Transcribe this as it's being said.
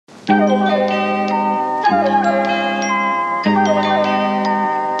Hello,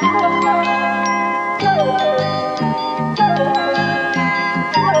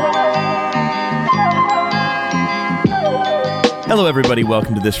 everybody.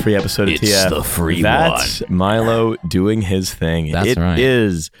 Welcome to this free episode of TF. It's the free That's one. Milo doing his thing. That's right. It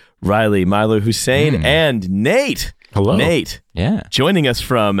is Riley, Milo Hussein, and Nate. Hello. Nate. Yeah. Joining us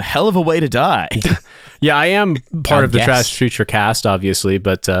from Hell of a Way to Die. Yeah, I am part of the guess. Trash Future cast, obviously,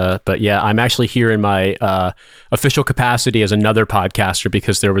 but yeah, I'm actually here in my official capacity as another podcaster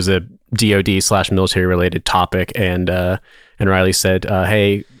because there was a DoD/military related topic, and Riley said,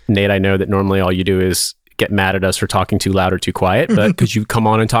 "Hey, Nate, I know that normally all you do is get mad at us for talking too loud or too quiet, but could you come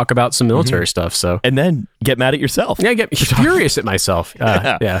on and talk about some military stuff?" So, And then get mad at yourself. yeah, I get furious at myself.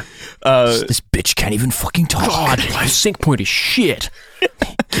 Yeah. This bitch can't even fucking talk. God, my sync point is shit.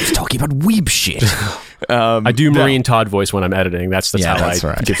 Keeps talking about weeb shit. I do Marine Todd voice when I'm editing. That's Yeah, how that's I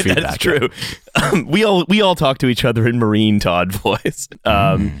right. give feedback. That's true. We all talk to each other in Marine Todd voice.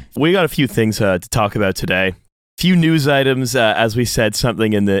 We got a few things to talk about today. Few news items, as we said,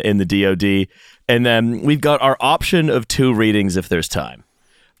 something in the DoD, and then we've got our option of 2 readings if there's time.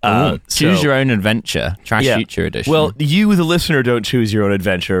 Choose your own adventure. Trash Future edition. Well, you, the listener, don't choose your own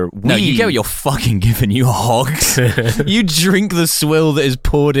adventure. no, you get what you're fucking given, you hogs. You drink the swill that is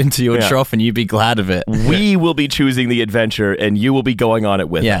poured into your trough and you be glad of it. We will be choosing the adventure, and you will be going on it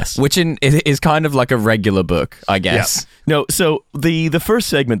with us. Which is kind of like a regular book, I guess. Yeah. No, so the first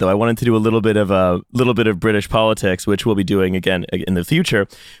segment, though, I wanted to do a little bit of British politics, which we'll be doing again in the future,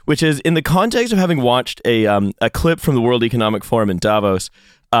 which is in the context of having watched a clip from the World Economic Forum in Davos,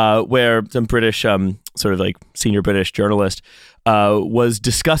 where some British, sort of like senior British journalist, was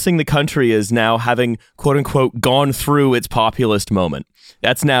discussing the country as now having, quote unquote, gone through its populist moment.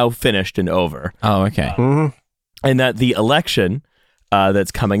 That's now finished and over. Oh, okay. And that the election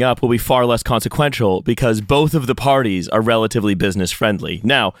that's coming up will be far less consequential because both of the parties are relatively business friendly.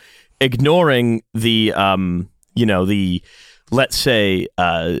 Now, ignoring the, let's say,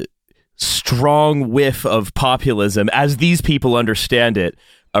 strong whiff of populism as these people understand it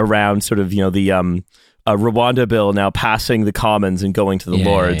around sort of, the Rwanda bill now passing the Commons and going to the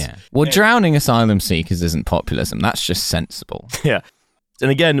Lords. Yeah. Well, drowning asylum seekers isn't populism. That's just sensible. Yeah. And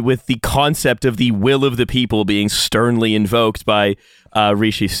again, with the concept of the will of the people being sternly invoked by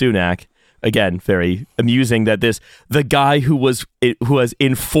Rishi Sunak, again, very amusing that the guy who has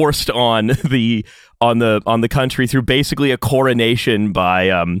enforced on the country through basically a coronation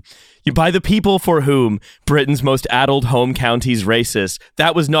by the people for whom Britain's most addled home county's racist,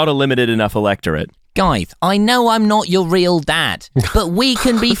 that was not a limited enough electorate. Guys, I know I'm not your real dad, but we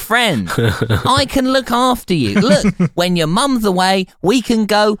can be friends. I can look after you. Look, when your mum's away, we can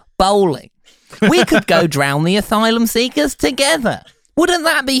go bowling. We could go drown the asylum seekers together. Wouldn't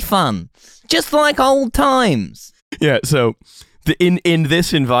that be fun? Just like old times. Yeah, so in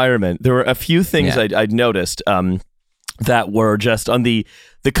this environment, there were a few things I'd noticed that were just on the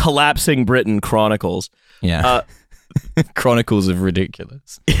collapsing Britain chronicles. Yeah. Chronicles of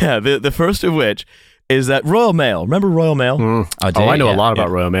Ridiculous. Yeah, the first of which is that Royal Mail. Remember Royal Mail? I know a lot about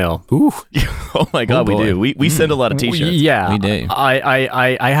Royal Mail. Ooh. Oh my God, we do. We send a lot of t-shirts. Yeah, we do.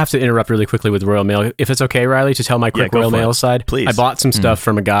 I have to interrupt really quickly with Royal Mail, if it's okay, Riley, to tell my quick Royal Mail side. Please. I bought some stuff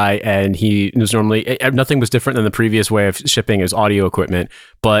from a guy, and he was normally nothing was different than the previous way of shipping his audio equipment,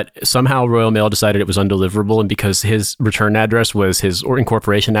 but somehow Royal Mail decided it was undeliverable, and because his return address was his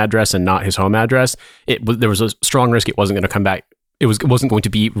incorporation address and not his home address, there was a strong risk it wasn't going to come back. It wasn't going to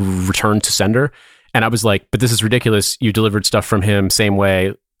be returned to sender. And I was like, but this is ridiculous. You delivered stuff from him same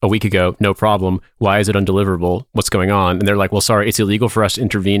way a week ago. No problem. Why is it undeliverable? What's going on? And they're like, well, sorry, it's illegal for us to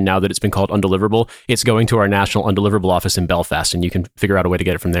intervene now that it's been called undeliverable. It's going to our national undeliverable office in Belfast, and you can figure out a way to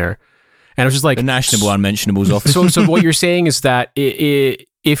get it from there. And I was just like, the National Unmentionables office. So what you're saying is that if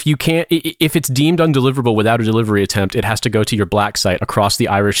it's deemed undeliverable without a delivery attempt, it has to go to your black site across the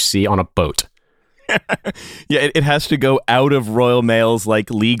Irish Sea on a boat. Yeah, it has to go out of Royal Mail's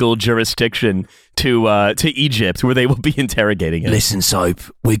legal jurisdiction to Egypt, where they will be interrogating it. Listen, Soap,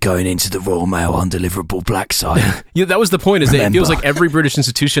 we're going into the Royal Mail undeliverable black site. Yeah, that was the point. Is that it feels like every British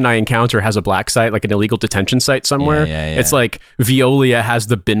institution I encounter has a black site, like an illegal detention site somewhere. Yeah. It's like Veolia has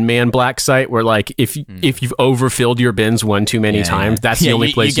the bin man black site, where if you've overfilled your bins one too many times, that's the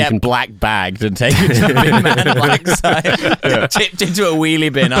only place you can get black bagged and taken to the bin man black site, tipped into a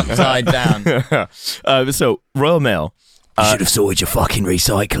wheelie bin upside down. So Royal Mail. You should have sorted your fucking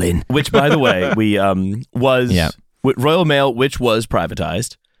recycling. Which, by the way, we was with Royal Mail, which was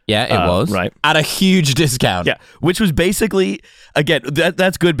privatized. Yeah, it was. Right. At a huge discount. Yeah, which was basically, again,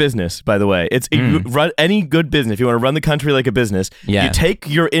 that's good business, by the way. It's you run any good business. If you want to run the country like a business, you take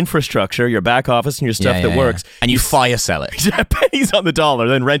your infrastructure, your back office, and your stuff that works, and you fire sell it. pennies on the dollar,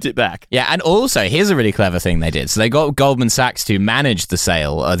 then rent it back. Yeah, and also, here's a really clever thing they did. So they got Goldman Sachs to manage the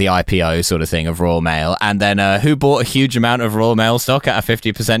sale, the IPO sort of thing of Royal Mail, and then who bought a huge amount of Royal Mail stock at a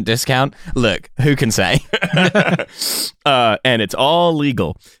 50% discount? Look, who can say? And it's all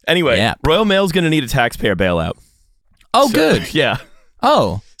legal. Anyway, Royal Mail's going to need a taxpayer bailout. Oh, good. Yeah.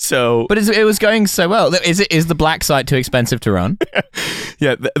 Oh. So, but it was going so well. Is the black site too expensive to run?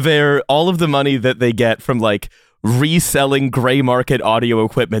 Yeah, they're all of the money that they get from like reselling gray market audio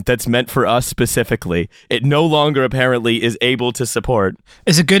equipment that's meant for us specifically. It no longer apparently is able to support.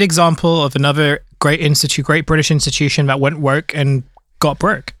 It's a good example of another great British institution that went woke and got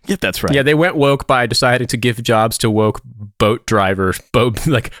broke. Yeah, that's right. Yeah, they went woke by deciding to give jobs to woke boat drivers,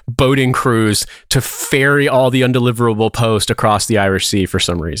 boating crews to ferry all the undeliverable post across the Irish Sea for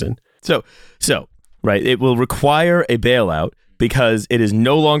some reason. So, right, it will require a bailout because it is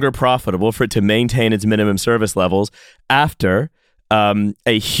no longer profitable for it to maintain its minimum service levels after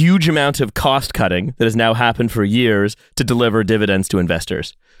a huge amount of cost cutting that has now happened for years to deliver dividends to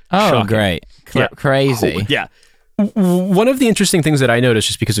investors. Oh, Shocking. Great. Crazy. Oh, yeah. One of the interesting things that I noticed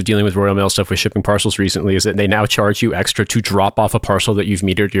just because of dealing with Royal Mail stuff with shipping parcels recently is that they now charge you extra to drop off a parcel that you've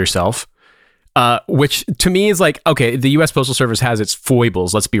metered yourself. Which to me is like, okay, the U.S. Postal Service has its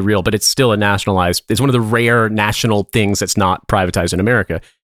foibles, let's be real, but it's still it's one of the rare national things that's not privatized in America.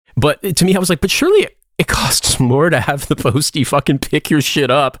 But to me, I was like, but surely it costs more to have the postie fucking pick your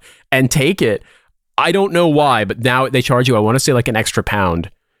shit up and take it. I don't know why, but now they charge you, I want to say like an extra £1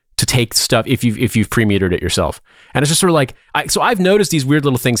 to take stuff if you've pre-metered it yourself. And it's just sort of like, so I've noticed these weird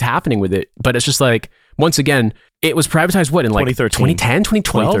little things happening with it, but it's just like, once again, it was privatized in like 2010,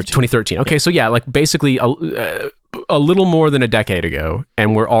 2012, 2013. Okay, so yeah, like basically a little more than a decade ago,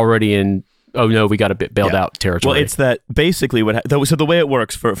 and we're already in, oh no, we got a bit bailed out territory. Well, it's that basically so the way it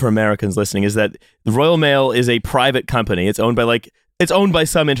works for Americans listening is that the Royal Mail is a private company. It's owned by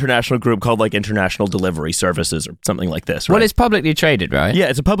some international group called like International Delivery Services or something like this, right? Well, it's publicly traded, right? Yeah,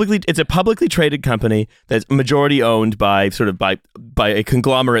 it's a publicly traded company that's majority owned by a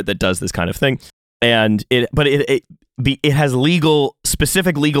conglomerate that does this kind of thing. And it has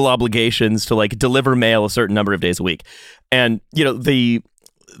specific legal obligations to like deliver mail a certain number of days a week. And you know,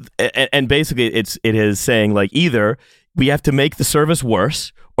 and basically it is saying like either we have to make the service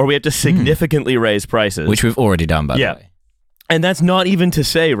worse or we have to significantly raise prices, which we've already done, by the way. And that's not even to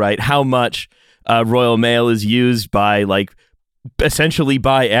say, right, how much Royal Mail is used by essentially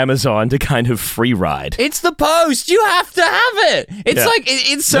by Amazon to kind of free ride. It's the post. You have to have it. It's like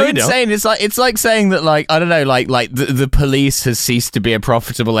it's so insane. It's like saying that like I don't know, like the police has ceased to be a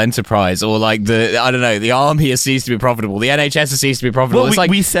profitable enterprise, or like the army has ceased to be profitable, the NHS has ceased to be profitable. Well,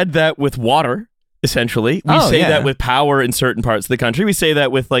 we said that with water. Essentially, we say that with power in certain parts of the country. We say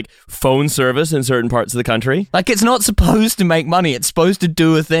that with like phone service in certain parts of the country. Like it's not supposed to make money. It's supposed to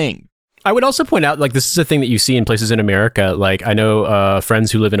do a thing. I would also point out, like, this is a thing that you see in places in America. Like, I know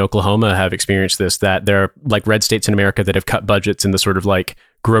friends who live in Oklahoma have experienced this, that there are, like, red states in America that have cut budgets in the sort of, like,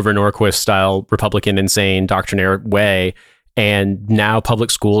 Grover Norquist style, Republican, insane, doctrinaire way. And now public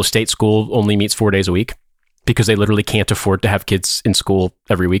school, state school, only meets 4 days a week because they literally can't afford to have kids in school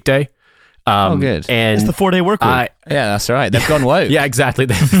every weekday. Good. And it's the 4-day work week. Yeah, that's right. They've gone woke. Yeah, exactly.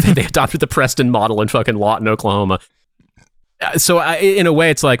 They adopted the Preston model in fucking Lawton, Oklahoma. So in a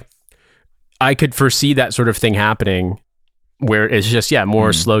way, it's like, I could foresee that sort of thing happening where it's just,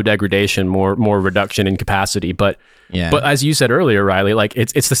 more slow degradation, more reduction in capacity. But as you said earlier, Riley, like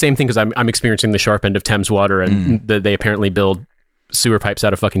it's the same thing because I'm experiencing the sharp end of Thames water and they apparently build sewer pipes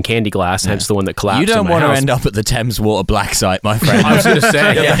out of fucking candy glass, hence the one that collapsed. You don't want to end up at the Thames water black site, my friend. I was going to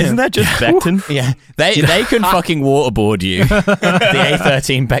say, isn't that just Beckton? Yeah, they can fucking waterboard you. The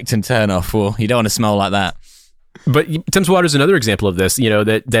A13 Beckton turnoff. Well, you don't want to smell like that. But Thames Water is another example of this,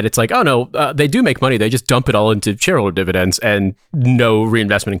 that it's like, oh no, they do make money. They just dump it all into shareholder dividends and no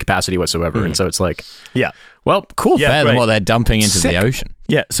reinvestment in capacity whatsoever. And so it's like, well, cool. Better than what they're dumping into the ocean.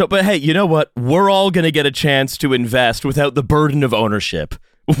 Yeah. So, but hey, you know what? We're all going to get a chance to invest without the burden of ownership.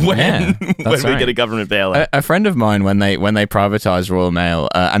 When we get a government bailout. A friend of mine, when they privatized Royal Mail,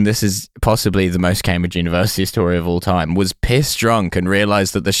 and this is possibly the most Cambridge University story of all time, was pissed drunk and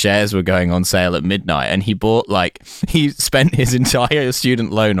realized that the shares were going on sale at midnight, and he spent his entire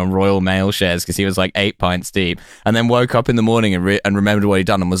student loan on Royal Mail shares because he was like 8 pints deep, and then woke up in the morning and remembered what he'd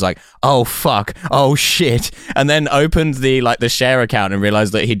done and was like, oh fuck, oh shit, and then opened the share account and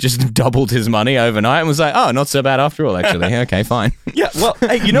realized that he'd just doubled his money overnight and was like, oh, not so bad after all, actually. Okay, fine. Yeah, well,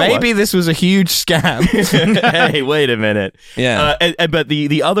 Hey, you know maybe this was a huge scam. Hey, wait a minute. Yeah. But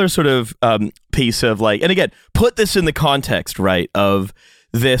the other sort of piece of like, and again, put this in the context, right, of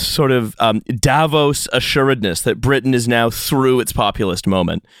this sort of Davos assuredness that Britain is now through its populist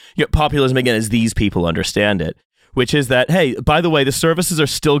moment. Populism, again, as these people understand it, which is that, hey, by the way, the services are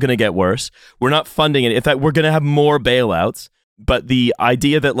still going to get worse. We're not funding it. In fact, we're going to have more bailouts. But the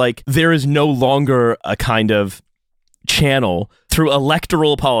idea that like there is no longer a kind of channel through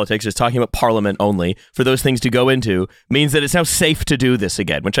electoral politics, just talking about parliament only, for those things to go into, means that it's now safe to do this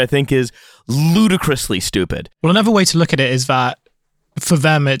again, which I think is ludicrously stupid. Well, another way to look at it is that for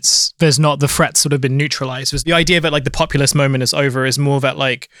them, there's not the threats sort of been neutralized. The idea that like the populist moment is over is more that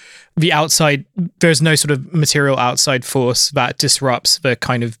like the outside, there's no sort of material outside force that disrupts the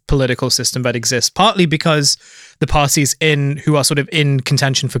kind of political system that exists, partly because the parties who are sort of in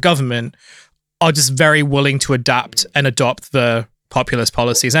contention for government are just very willing to adapt and adopt the populist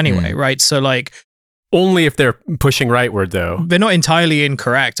policies anyway, right? So like, only if they're pushing rightward, though. They're not entirely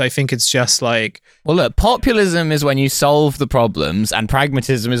incorrect. I think it's just like... Well, look, populism is when you solve the problems and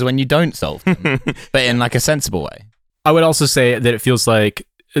pragmatism is when you don't solve them, but in like a sensible way. I would also say that it feels like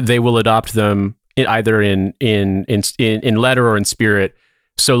they will adopt them either in letter or in spirit,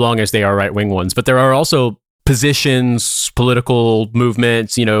 so long as they are right-wing ones. But there are also positions, political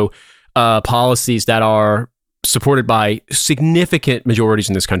movements, policies that are supported by significant majorities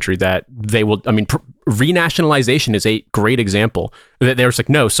in this country that they will, renationalization is a great example. They're just like,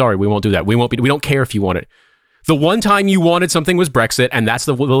 no, sorry, we won't do that. We don't care if you want it. The one time you wanted something was Brexit, and that's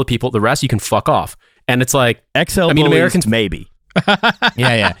the will of the people. The rest, you can fuck off. And it's like, Americans, maybe.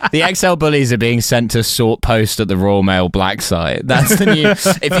 Yeah. The XL bullies are being sent to sort post at the Royal Mail black site. That's the new...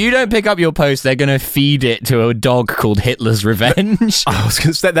 If you don't pick up your post, they're going to feed it to a dog called Hitler's Revenge. I was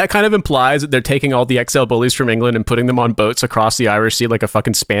going to say, that kind of implies that they're taking all the XL bullies from England and putting them on boats across the Irish Sea like a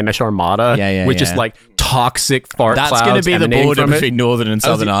fucking Spanish armada. Which is like toxic fart clouds. That's going to be the border between Northern and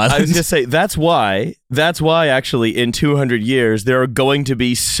Southern Ireland. I was going to say, that's why actually in 200 years, there are going to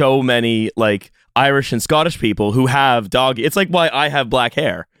be so many like Irish and Scottish people who have dog. It's like why I have black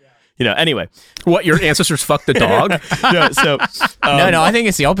hair. Anyway. What, your ancestors fucked the dog? No, I think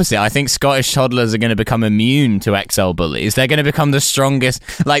it's the opposite. I think Scottish toddlers are going to become immune to XL bullies. They're going to become the strongest.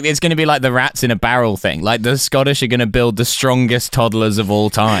 Like, it's going to be like the rats in a barrel thing. Like, the Scottish are going to build the strongest toddlers of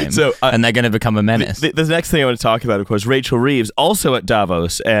all time. And they're going to become a menace. The next thing I want to talk about, of course, Rachel Reeves, also at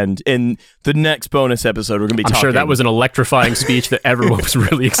Davos. And in the next bonus episode, we're going to be talking... I'm sure that was an electrifying speech that everyone was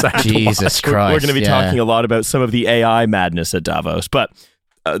really excited Jesus to watch. Christ. We're going to be talking a lot about some of the AI madness at Davos. But...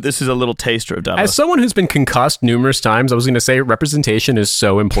 this is a little taster of Davos. As someone who's been concussed numerous times, I was going to say representation is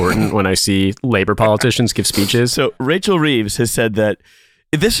so important when I see labor politicians give speeches. So Rachel Reeves has said that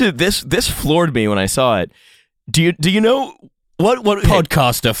this floored me when I saw it. Do you know what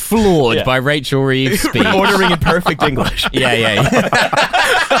podcaster floored by Rachel Reeves' speech? Ordering in perfect English. Yeah.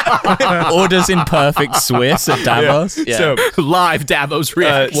 Orders in perfect Swiss at Davos. Yeah. Yeah. So live Davos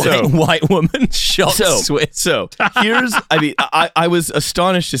reaction. White woman shot Swiss. So here's, I was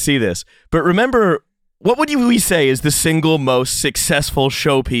astonished to see this, but remember, what would we say is the single most successful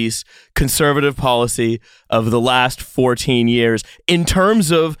showpiece conservative policy of the last 14 years in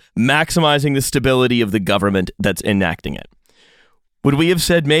terms of maximizing the stability of the government that's enacting it? Would we have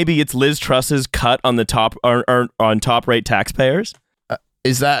said maybe it's Liz Truss's cut on the top on top rate taxpayers?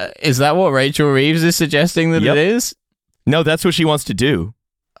 Is that what Rachel Reeves is suggesting that it is? No, that's what she wants to do.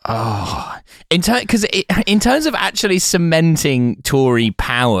 Oh, in terms of actually cementing Tory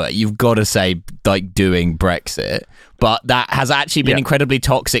power, you've got to say like doing Brexit, but that has actually been incredibly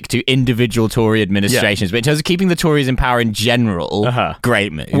toxic to individual Tory administrations. But in terms of keeping the Tories in power in general,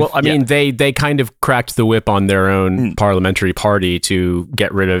 great move. Well, I mean, they kind of cracked the whip on their own parliamentary party to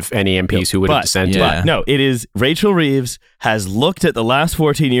get rid of any MPs who would have dissented. But no, it is Rachel Reeves has looked at the last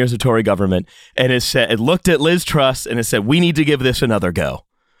 14 years of Tory government and has said, looked at Liz Truss and has said, we need to give this another go.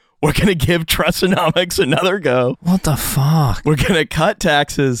 We're going to give Trussonomics another go. What the fuck? We're going to cut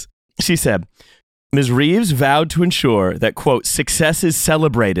taxes. She said, Ms. Reeves vowed to ensure that, quote, success is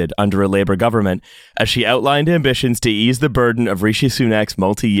celebrated under a Labour government as she outlined ambitions to ease the burden of Rishi Sunak's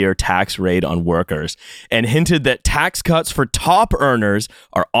multi-year tax raid on workers and hinted that tax cuts for top earners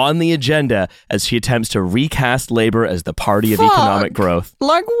are on the agenda as she attempts to recast Labour as the party of economic growth.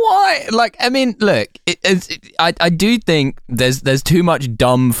 Like, why? Like, I mean, look, I do think there's too much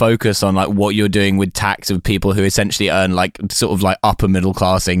dumb focus on like what you're doing with tax of people who essentially earn like sort of like upper middle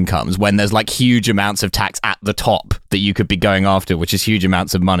class incomes when there's like huge amounts of tax at the top that you could be going after, which is huge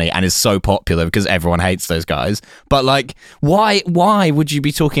amounts of money and is so popular because everyone hates those guys. But like, why would you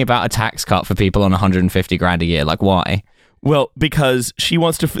be talking about a tax cut for people on 150 grand a year? Like, why? Well, because she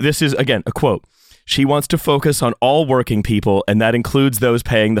wants to, this is, again, a quote. She wants to focus on all working people, and that includes those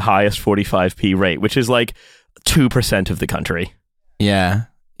paying the highest 45p rate, which is like 2% of the country. Yeah.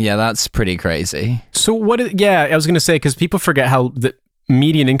 Yeah, that's pretty crazy. So I was going to say, because people forget how the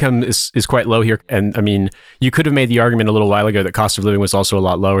median income is quite low here. And I mean, you could have made the argument a little while ago that cost of living was also a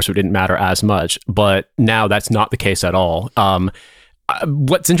lot lower, so it didn't matter as much. But now that's not the case at all.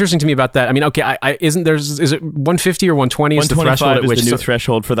 What's interesting to me about that, I mean, okay, is it 150 or 120 is the threshold at which is the new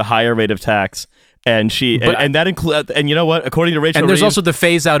threshold for the higher rate of tax. And and that includes, and you know what? According to Rachel, and there's Reeves, also the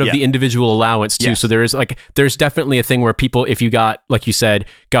phase out of the individual allowance too. Yes. So there's definitely a thing where people, if you got, like you said,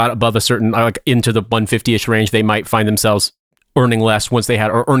 got above a certain, like into the 150ish range, they might find themselves earning less once they had,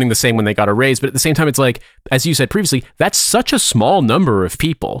 or earning the same when they got a raise. But at the same time, it's like, as you said previously, that's such a small number of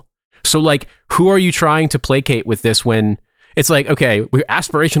people. So like, who are you trying to placate with this when? It's like, okay, we're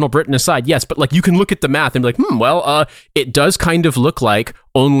aspirational Britain aside, yes, but like you can look at the math and be like, it does kind of look like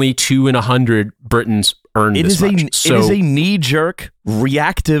only 2 in 100 Britons earn this much. It is a knee-jerk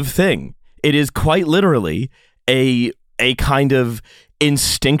reactive thing. It is quite literally a kind of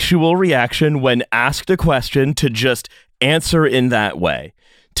instinctual reaction when asked a question to just answer in that way.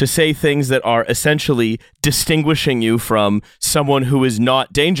 To say things that are essentially distinguishing you from someone who is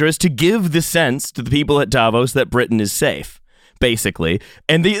not dangerous, to give the sense to the people at Davos that Britain is safe. Basically.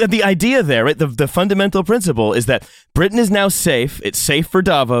 And the idea there, right, the fundamental principle is that Britain is now safe. It's safe for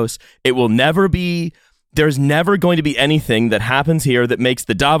Davos. It will never be, there's never going to be anything that happens here that makes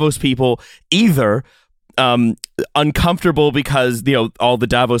the Davos people either uncomfortable because, you know, all the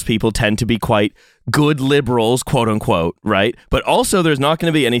Davos people tend to be quite good liberals, quote unquote, right? But also there's not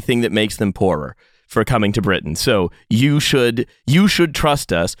going to be anything that makes them poorer for coming to Britain. So you should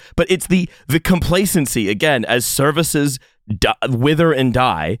trust us. But it's the complacency, again, as services wither and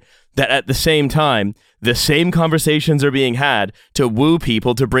die, that at the same time, the same conversations are being had to woo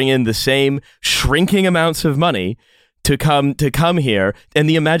people to bring in the same shrinking amounts of money to come here. And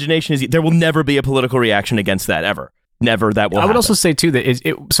the imagination is there will never be a political reaction against that ever. Never that will happen. I would also say too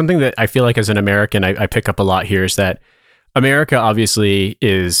that something that I feel like as an American, I pick up a lot here is that America obviously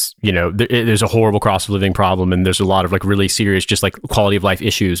is, you know, there's a horrible cost of living problem and there's a lot of like really serious just like quality of life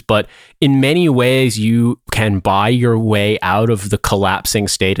issues. But in many ways, you can buy your way out of the collapsing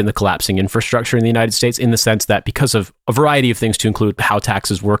state and the collapsing infrastructure in the United States in the sense that because of a variety of things to include how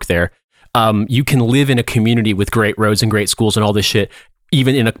taxes work there, you can live in a community with great roads and great schools and all this shit,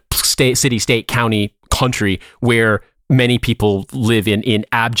 even in a city, state, county, country where many people live in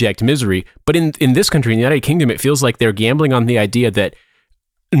abject misery. But in this country, in the United Kingdom, it feels like they're gambling on the idea that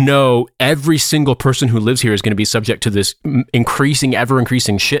no, every single person who lives here is going to be subject to this ever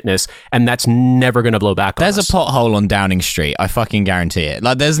increasing shitness, and that's never going to blow back on us. There's a pothole on Downing Street. I fucking guarantee it.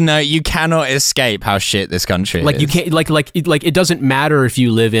 Like, you cannot escape how shit this country is. Like, you can't, like it doesn't matter if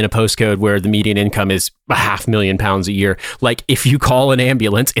you live in a postcode where the median income is £500,000 a year. Like, if you call an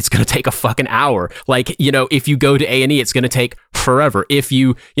ambulance, it's going to take a fucking hour. Like, you know, if you go to A&E, it's going to take forever. If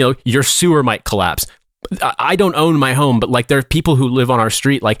your sewer might collapse. I don't own my home, but like there are people who live on our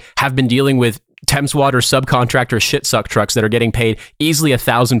street, like have been dealing with Thames Water subcontractor shit suck trucks that are getting paid easily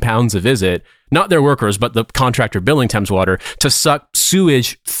 £1,000 a visit, not their workers, but the contractor billing Thames Water to suck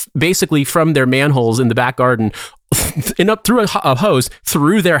sewage basically from their manholes in the back garden and up through a hose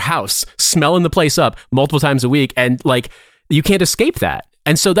through their house, smelling the place up multiple times a week. And like, you can't escape that.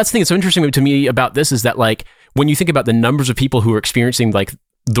 And so that's the thing that's so interesting to me about this is that like, when you think about the numbers of people who are experiencing like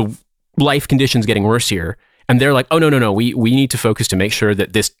the life conditions getting worse here, and they're like, oh no, we need to focus to make sure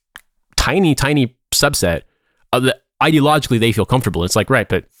that this tiny subset that ideologically they feel comfortable. It's like, right,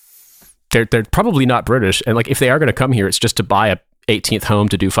 but they're probably not British, and like if they are going to come here, it's just to buy a 18th home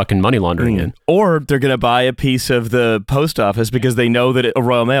to do fucking money laundering in, or they're going to buy a piece of the post office because they know that a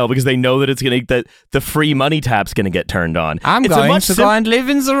Royal Mail because they know that it's going to that the free money tap's going to get turned on. I'm going to go and live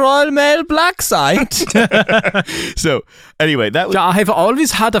in the Royal Mail black site. So anyway, I have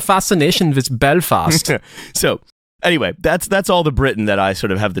always had a fascination with Belfast. So anyway, that's all the Britain that I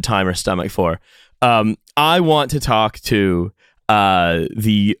sort of have the time or stomach for. I want to talk to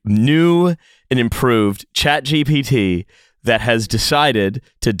the new and improved ChatGPT that has decided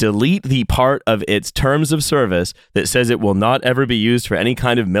to delete the part of its terms of service that says it will not ever be used for any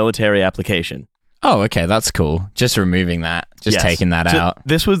kind of military application. Oh, okay, that's cool. Just removing that, taking that out.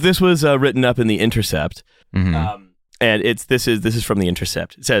 This was written up in The Intercept, Mm-hmm. and this is from The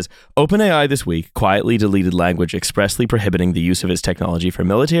Intercept. It says, OpenAI this week quietly deleted language expressly prohibiting the use of its technology for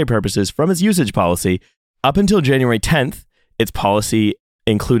military purposes from its usage policy. Up until January 10th, its policy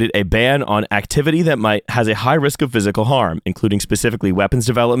included a ban on activity that has a high risk of physical harm, including specifically weapons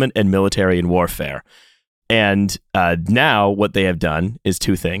development and military and warfare. And now what they have done is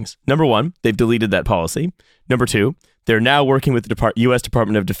two things. Number one, they've deleted that policy. Number two, they're now working with the U.S.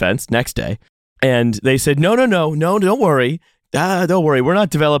 Department of Defense next day. And they said, no, don't worry. Don't worry. We're not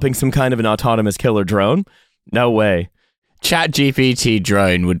developing some kind of an autonomous killer drone. No way. ChatGPT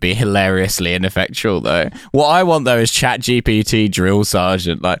drone would be hilariously ineffectual, though. What I want, though, is ChatGPT drill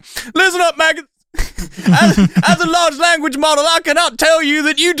sergeant. Like, listen up, maggots. As a large language model, I cannot tell you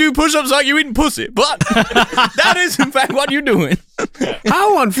that you do push-ups like you eating pussy, but that is, in fact, what you're doing.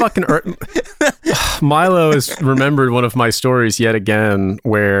 How on fucking earth? Milo has remembered one of my stories yet again,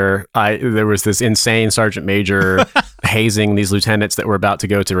 where there was this insane sergeant major hazing these lieutenants that were about to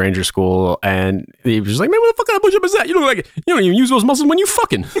go to ranger school, and he was just like, "Man, what the fuck kind of push-up is that? You don't even use those muscles when you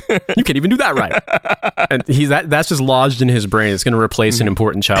fucking. You can't even do that right." And that's just lodged in his brain. It's going to replace an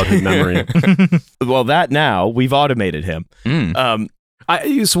important childhood memory. Well, that now we've automated him.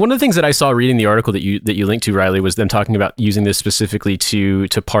 So one of the things that I saw reading the article that you linked to, Riley, was them talking about using this specifically to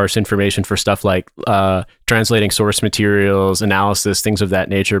parse information for stuff like translating source materials, analysis, things of that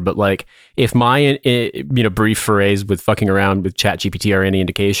nature. But like, if my brief forays with fucking around with ChatGPT are any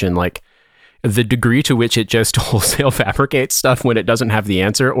indication, like the degree to which it just wholesale fabricates stuff when it doesn't have the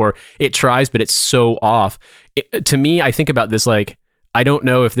answer, or it tries but it's so off. To me, I think about this like, I don't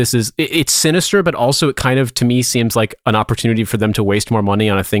know if this is, it's sinister, but also it kind of, to me, seems like an opportunity for them to waste more money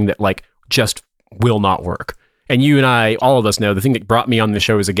on a thing that like just will not work. And you and I, all of us know, the thing that brought me on the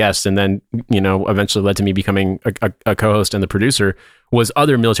show as a guest and then, eventually led to me becoming a co-host and the producer was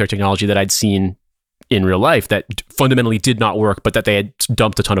other military technology that I'd seen in real life that fundamentally did not work, but that they had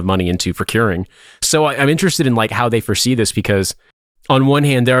dumped a ton of money into procuring. So I'm interested in like how they foresee this, because on one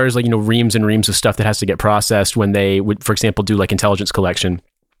hand, there is like, reams and reams of stuff that has to get processed when they would, for example, do like intelligence collection,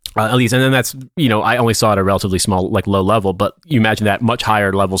 at least. And then that's, I only saw it at a relatively small, like low level, but you imagine that much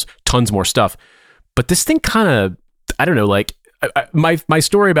higher levels, tons more stuff. But this thing kind of, I don't know, like my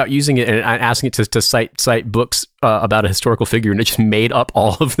story about using it and asking it to cite books about a historical figure, and it just made up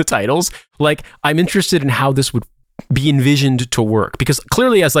all of the titles. Like, I'm interested in how this would be envisioned to work, because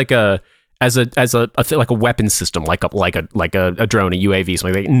clearly as like a weapon system, like a drone, a UAV,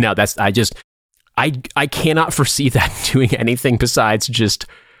 something like that. No, I cannot foresee that doing anything besides just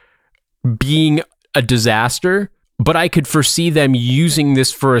being a disaster. But I could foresee them using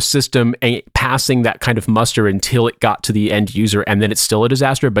this for a system and passing that kind of muster until it got to the end user, and then it's still a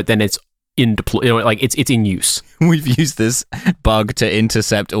disaster. But then it's in deploy, it's in use. We've used this bug to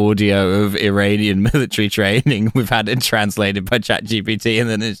intercept audio of Iranian military training. We've had it translated by ChatGPT, and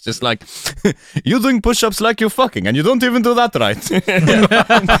then it's just like, you're doing push-ups like you're fucking, and you don't even do that right.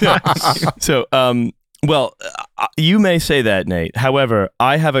 So, well, you may say that, Nate. However,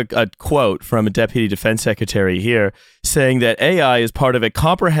 I have a quote from a deputy defense secretary here saying that AI is part of a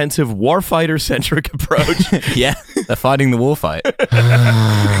comprehensive warfighter-centric approach. Yeah, they're fighting the warfight.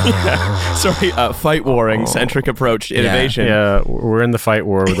 Fight-warring-centric approach to innovation. Yeah, we're in the fight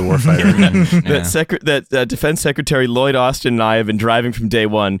war with the warfighter. That Defense Secretary Lloyd Austin and I have been driving from day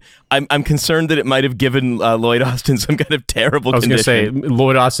one. I'm concerned that it might have given Lloyd Austin some kind of terrible condition. I was going to say,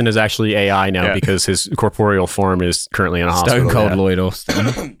 Lloyd Austin is actually AI now because his corporeal form is currently in a hospital. Stone Cold Lloyd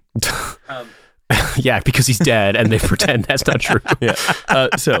Austin. Yeah, because he's dead, and they pretend that's not true. Yeah.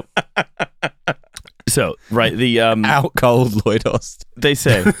 So right, the out cold Lloyd Austin. They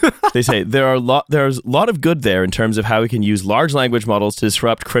say there's a lot of good there in terms of how we can use large language models to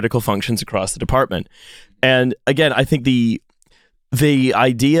disrupt critical functions across the department. And again, I think the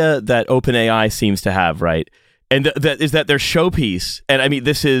idea that OpenAI seems to have, right, and that is that their showpiece, and I mean,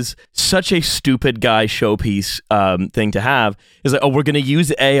 this is such a stupid guy showpiece thing to have, is like, oh, we're going to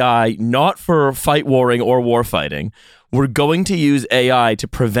use AI not for fight warring or war fighting. We're going to use AI to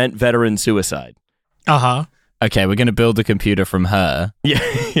prevent veteran suicide. Uh-huh. Okay, we're going to build a computer from her.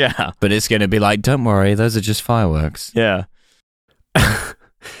 Yeah. But it's going to be like, don't worry, those are just fireworks. Yeah.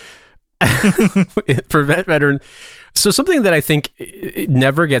 Prevent veteran. So something that I think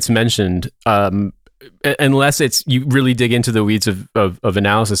never gets mentioned, unless you really dig into the weeds of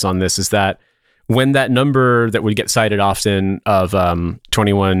analysis on this, is that when that number that would get cited often of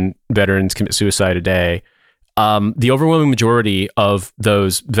 21 veterans commit suicide a day, the overwhelming majority of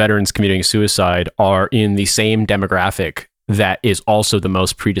those veterans committing suicide are in the same demographic that is also the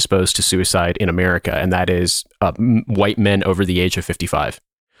most predisposed to suicide in America, and that is white men over the age of 55.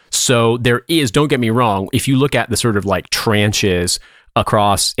 So there is, don't get me wrong, if you look at the sort of like tranches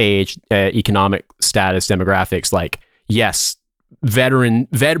across age, economic status, demographics, like, yes,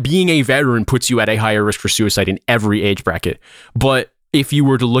 being a veteran puts you at a higher risk for suicide in every age bracket. But if you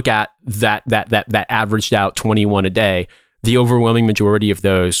were to look at that averaged out 21 a day, the overwhelming majority of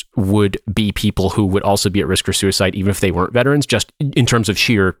those would be people who would also be at risk for suicide, even if they weren't veterans, just in terms of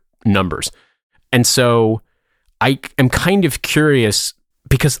sheer numbers. And so I am kind of curious,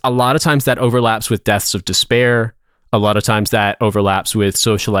 because a lot of times that overlaps with deaths of despair. A lot of times that overlaps with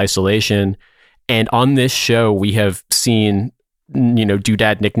social isolation. And on this show, we have seen,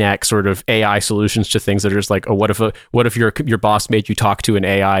 doodad knickknack sort of AI solutions to things that are just like, oh, what if your boss made you talk to an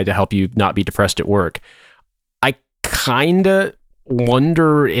AI to help you not be depressed at work? I kind of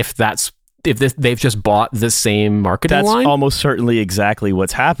wonder if they've just bought the same marketing line. That's almost certainly exactly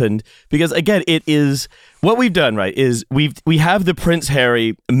what's happened, because again, it is what we've done, right? Is we have the Prince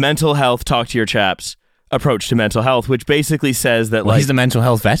Harry mental health, talk to your chaps approach to mental health, which basically says that he's the mental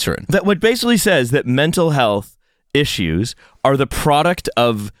health veteran. That what basically says that mental health issues are the product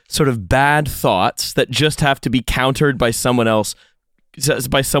of sort of bad thoughts that just have to be countered by someone else,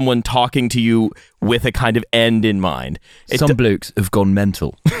 by someone talking to you with a kind of end in mind. Some blokes have gone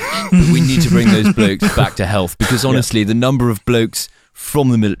mental. We need to bring those blokes back to health, because honestly, the number of blokes from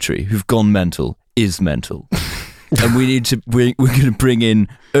the military who've gone mental is mental. And we're going to bring in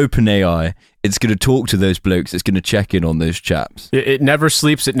OpenAI. It's going to talk to those blokes. It's going to check in on those chaps. It never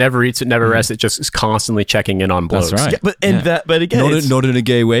sleeps. It never eats. It never rests. It just is constantly checking in on blokes. That's right. But again, not in a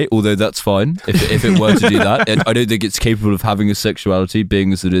gay way, although that's fine if it were to do that. And I don't think it's capable of having a sexuality,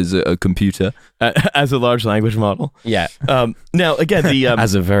 being as it is a computer. As a large language model. Yeah. Now, again, the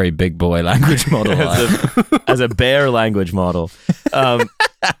as a very big boy language model. as a bear language model. How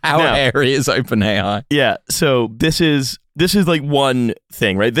hairy is OpenAI? Yeah. So this is like one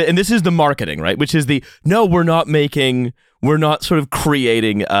thing, right? And this is the marketing, right? Which is we're not sort of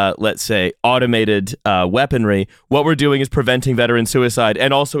creating, let's say, automated weaponry. What we're doing is preventing veteran suicide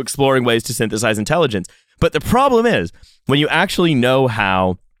and also exploring ways to synthesize intelligence. But the problem is, when you actually know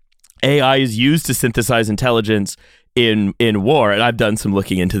how AI is used to synthesize intelligence in war, and I've done some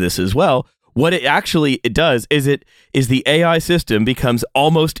looking into this as well, what it does is the AI system becomes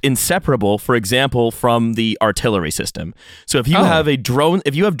almost inseparable, for example, from the artillery system. So if you have drone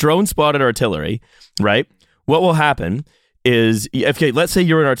spotted artillery, right? What will happen is, let's say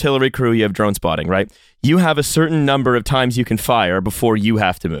you're an artillery crew, you have drone spotting, right? You have a certain number of times you can fire before you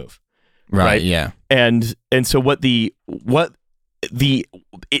have to move. Right? Yeah. And so to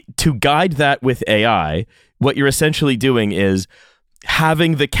guide that with AI, what you're essentially doing is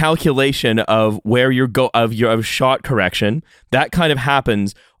having the calculation of where of your shot correction. That kind of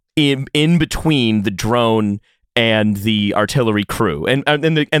happens in between the drone and the artillery crew, and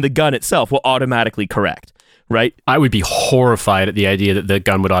the gun itself will automatically correct. Right? I would be horrified at the idea that the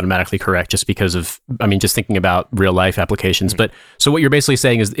gun would automatically correct, just because of, just thinking about real life applications. But so what you're basically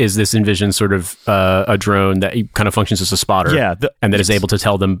saying is this envisions sort of a drone that kind of functions as a spotter, and that is able to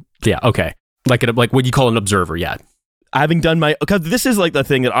tell them, like what you call an observer, Having done because this is like the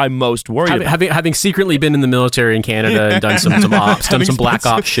thing that I'm most worried about. Having secretly been in the military in Canada and done some ops, done some black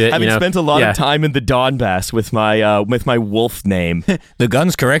ops shit. Having spent a lot of time in the Donbass with my wolf name. The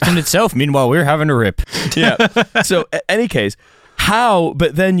gun's correcting itself. Meanwhile, we're having a rip. Yeah. So, in any case,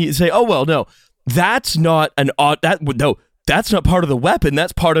 but then you say, oh well, no, that's not that's not part of the weapon.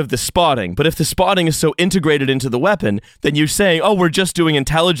 That's part of the spotting. But if the spotting is so integrated into the weapon, then you're saying, oh, we're just doing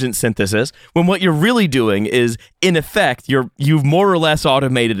intelligence synthesis, when what you're really doing is, in effect, you've more or less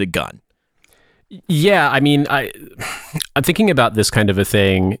automated a gun. Yeah, I'm thinking about this kind of a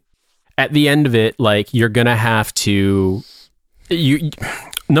thing. At the end of it, like, you're going to have to...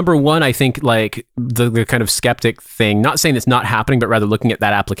 Number one, I think, like, the kind of skeptic thing, not saying it's not happening, but rather looking at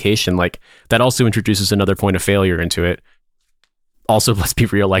that application, like, that also introduces another point of failure into it. Also, let's be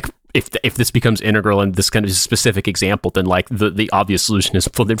real, like, if this becomes integral in this kind of specific example, then like the obvious solution is,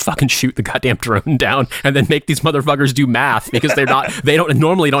 well, then fucking shoot the goddamn drone down and then make these motherfuckers do math, because they don't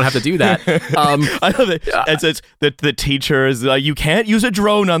normally have to do that. I love it. It's the teacher is like, you can't use a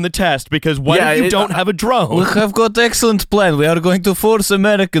drone on the test because if you don't have a drone? We have got excellent plan. We are going to force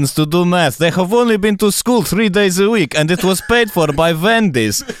Americans to do math. They have only been to school 3 days a week, and it was paid for by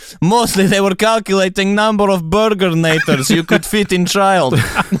Wendy's. Mostly they were calculating number of burger naters you could fit in child.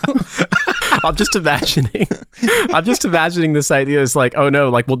 I'm just imagining this idea is like, oh no,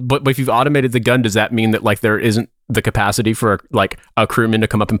 like, well, but if you've automated the gun, does that mean that like there isn't the capacity for a crewman to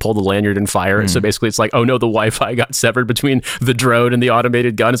come up and pull the lanyard and fire it? So basically it's like, oh no, the Wi-Fi got severed between the drone and the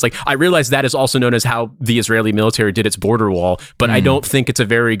automated gun. It's like, I realize that is also known as how the Israeli military did its border wall, but I don't think it's a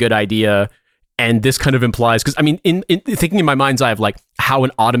very good idea. And this kind of implies, because I mean, in thinking in my mind's eye of like how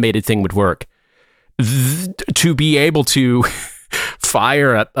an automated thing would work, to be able to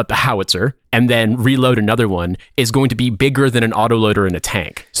fire a howitzer and then reload another one is going to be bigger than an autoloader in a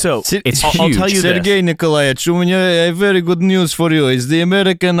tank. So It's I'll huge. tell you this. Sergei Nikolaevich, у меня very good news for you. Is the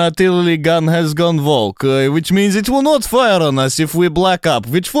American artillery gun has gone woke, which means it will not fire on us if we black up,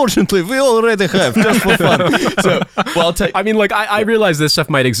 which fortunately we already have, just for fun. So, well, I'll tell you. I mean, like, I realize this stuff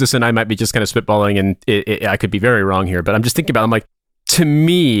might exist and I might be just kind of spitballing and I could be very wrong here, but I'm just thinking about it. I'm like, to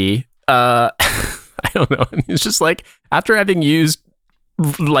me, I don't know. It's just like, after having used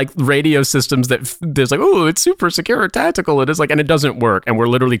like radio systems that there's like, oh, it's super secure and tactical. It is like, and it doesn't work. And we're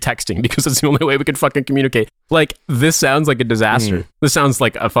literally texting because it's the only way we can fucking communicate. Like, this sounds like a disaster. This sounds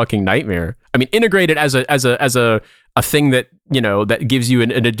like a fucking nightmare. I mean, integrated as a thing that, you know, that gives you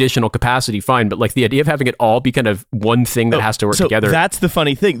an additional capacity, fine. But like the idea of having it all be kind of one thing that has to work together. That's the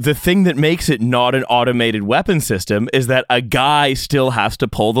funny thing. The thing that makes it not an automated weapon system is that a guy still has to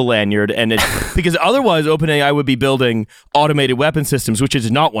pull the lanyard, and because otherwise OpenAI would be building automated weapon systems, which it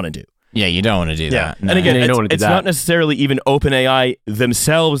does not want to do. Yeah, you don't want to do that. No. And again, you don't wanna do it's that. not necessarily even OpenAI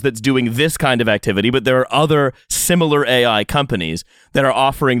themselves that's doing this kind of activity, but there are other similar AI companies that are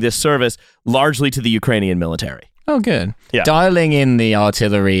offering this service largely to the Ukrainian military. Oh, good. Yeah. Dialing in the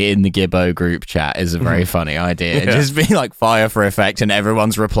artillery in the Gibbo group chat is a very funny idea. Yeah. Just be like fire for effect and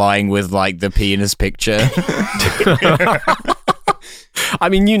everyone's replying with like the penis picture. I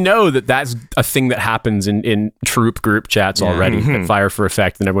mean, you know that's a thing that happens in troop group chats already. That fire for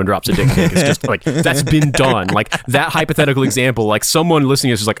effect, and everyone drops a dick pic. It's just like, that's been done. Like, that hypothetical example, like someone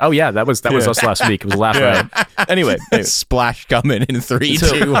listening is just like, oh yeah, that was us last week. It was a laugh riot. Anyway, Splash coming in 3,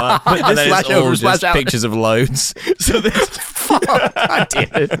 So- 2, 1. but And this then it's splash over, all splash just out. pictures of loads. so this God damn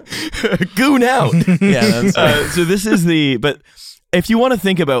it. goon out. Yeah, that's So this is but if you want to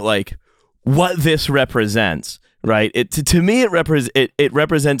think about like what this represents, right? To me it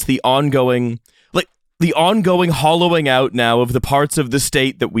represents the ongoing hollowing out now of the parts of the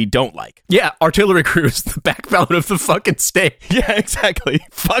state that we don't like. Yeah, artillery crews, the backbone of the fucking state. Yeah, exactly.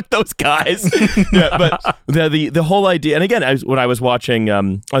 Fuck those guys. Yeah, but the whole idea, and again, when I was watching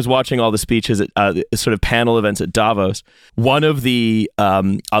all the speeches at the sort of panel events at Davos. One of the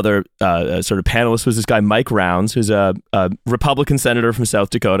other sort of panelists was this guy Mike Rounds, who's a Republican senator from South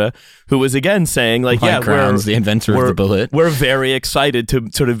Dakota, who was again saying like, Mike Rounds, the inventor of the bullet. We're very excited to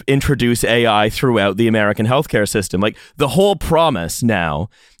sort of introduce AI throughout the American healthcare system. Like, the whole promise now,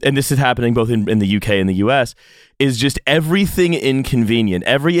 and this is happening both in the UK and the US, is just every inconvenient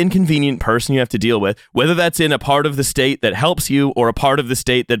person you have to deal with, whether that's in a part of the state that helps you or a part of the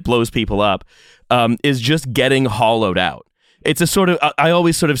state that blows people up, is just getting hollowed out. It's a sort of, I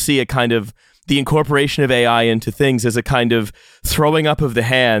always sort of see a kind of the incorporation of AI into things as a kind of throwing up of the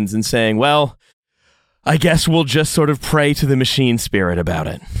hands and saying, well, I guess we'll just sort of pray to the machine spirit about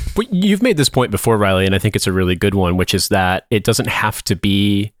it. But you've made this point before, Riley, and I think it's a really good one, which is that it doesn't have to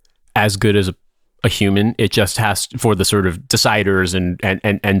be as good as a human. It just has for the sort of deciders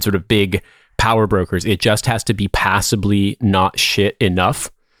and sort of big power brokers. It just has to be passably not shit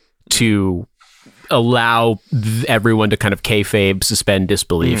enough to allow everyone to kind of kayfabe, suspend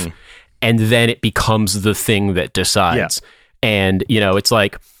disbelief, and then it becomes the thing that decides. Yeah. And you know, it's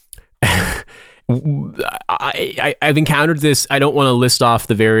like. I've encountered this. I don't want to list off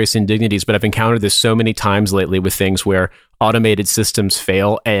the various indignities, but I've encountered this so many times lately with things where automated systems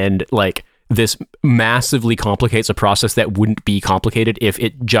fail, and like this massively complicates a process that wouldn't be complicated if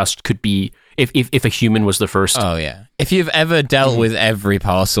it just could be if a human was the first. Oh yeah. If you've ever dealt with every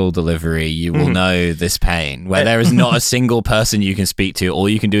parcel delivery, you will know this pain where there is not a single person you can speak to. All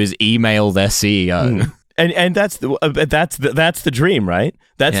you can do is email their CEO. And that's the dream, right?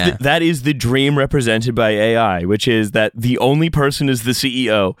 That is the dream represented by AI, which is that the only person is the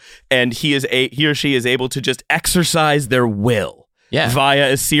CEO, and he or she is able to just exercise their will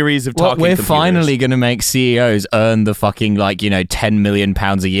via a series of talking We're computers. finally going to make CEOs earn the fucking £10 million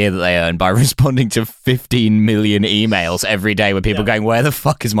a year that they earn by responding to 15 million emails every day with people going, where the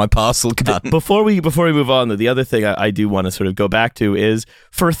fuck is my parcel gun? Before we move on, though, the other thing I do want to sort of go back to is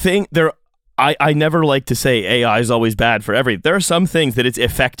I never like to say AI is always bad for everything. There are some things that it's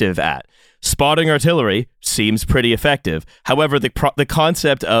effective at. Spotting artillery seems pretty effective. However, the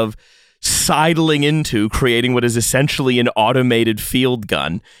concept of sidling into creating what is essentially an automated field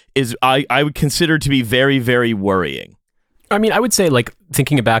gun is I would consider to be very, very worrying. I mean, I would say, like,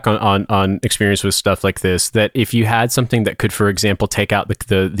 thinking back on experience with stuff like this, that if you had something that could, for example, take out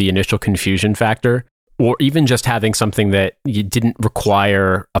the initial confusion factor, or even just having something that you didn't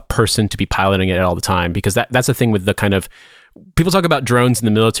require a person to be piloting it all the time, because that's the thing with the kind of people talk about drones in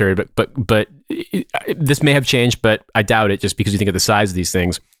the military, but this may have changed, but I doubt it just because you think of the size of these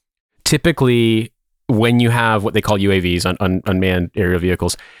things. Typically, when you have what they call UAVs, unmanned aerial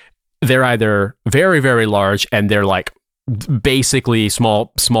vehicles, they're either very, very large and they're like basically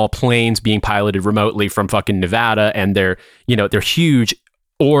small planes being piloted remotely from fucking Nevada, and they're huge,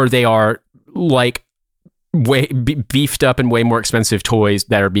 or they are like way beefed up and way more expensive toys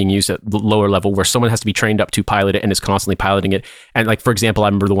that are being used at the lower level, where someone has to be trained up to pilot it and is constantly piloting it. And like, for example, I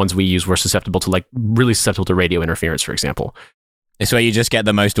remember the ones we used were really susceptible to radio interference, for example. It's where you just get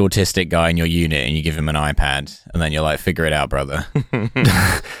the most autistic guy in your unit and you give him an iPad, and then you're like, figure it out, brother.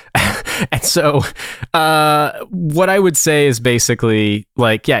 And so what I would say is basically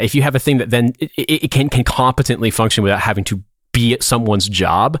like, yeah, if you have a thing that then it can competently function without having to be at someone's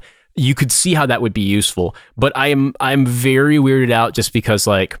job, you could see how that would be useful. But I'm very weirded out just because,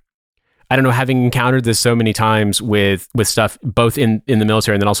 like, I don't know, having encountered this so many times with stuff both in the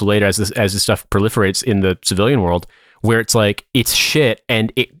military and then also later as this stuff proliferates in the civilian world, where it's like, it's shit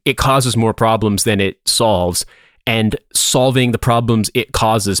and it causes more problems than it solves. And solving the problems it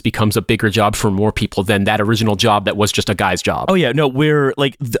causes becomes a bigger job for more people than that original job that was just a guy's job. Oh yeah, no, we're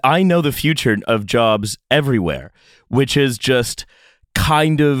like, I know the future of jobs everywhere, which is just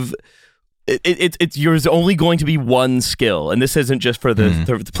kind of, it's there's only going to be one skill, and this isn't just for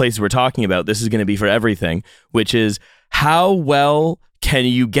the places we're talking about. This is going to be for everything, which is how well can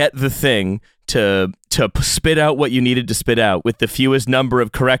you get the thing to spit out what you needed to spit out with the fewest number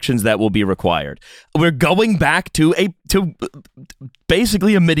of corrections that will be required. We're going back to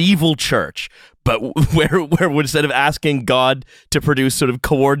basically a medieval church, but where instead of asking God to produce sort of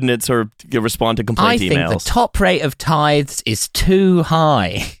coordinates or respond to complaint emails. I think the top rate of tithes is too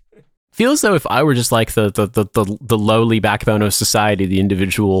high. Feels though if I were just like the lowly backbone of society, the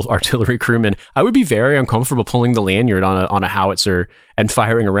individual artillery crewman, I would be very uncomfortable pulling the lanyard on a howitzer and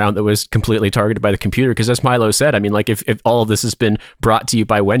firing a round that was completely targeted by the computer. Because as Milo said, I mean, like if all of this has been brought to you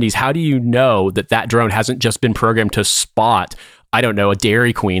by Wendy's, how do you know that drone hasn't just been programmed to spot, I don't know, a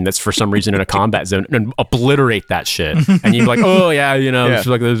Dairy Queen that's for some reason in a combat zone and obliterate that shit? And you're like, oh yeah, it's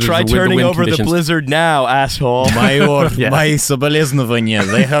like try turning over conditions. The blizzard now, asshole. My соболезнования.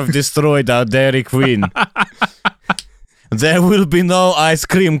 They have destroyed our Dairy Queen. There will be no ice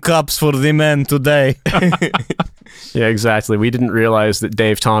cream cups for the men today. Yeah, exactly. We didn't realize that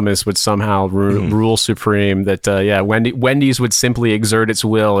Dave Thomas would somehow rule supreme. That Wendy's would simply exert its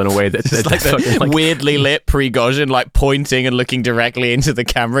will in a way that weirdly lit Prigozhin, like pointing and looking directly into the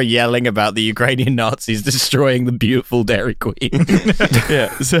camera, yelling about the Ukrainian Nazis destroying the beautiful Dairy Queen.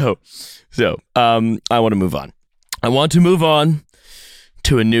 Yeah. So I want to move on. I want to move on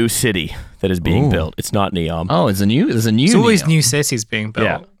to a new city that is being built. It's not Neom. Oh, there's a new. It's always new cities being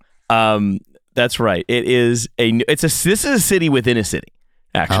built. Yeah. That's right. This is a city within a city,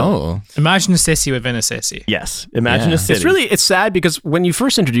 actually. Oh. Imagine a city within a city. Yes. Imagine a city. It's sad because when you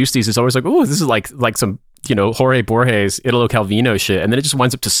first introduce these, it's always like, oh, this is like some, Jorge Borges, Italo Calvino shit. And then it just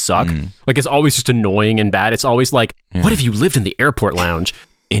winds up to suck. Like, it's always just annoying and bad. It's always like, what if you lived in the airport lounge?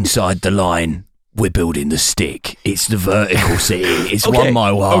 Inside the line, we're building the stick. It's the vertical city. It's 1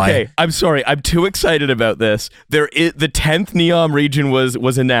 mile high. Okay, I'm sorry. I'm too excited about this. The 10th Neom region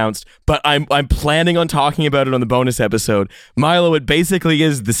was announced, but I'm planning on talking about it on the bonus episode. Milo, it basically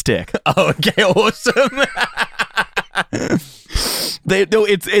is the stick. Oh, okay, awesome.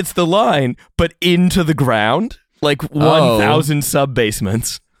 It's the line, but into the ground, like 1,000 sub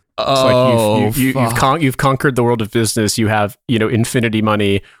basements. It's like you've conquered the world of business. You have infinity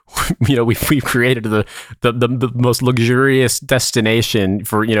money. We've created the most luxurious destination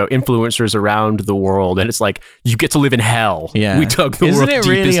for influencers around the world, and it's like you get to live in hell. Yeah, we dug the world's deepest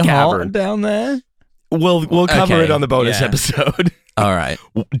really cavern hot down there. We'll cover it on the bonus episode. All right,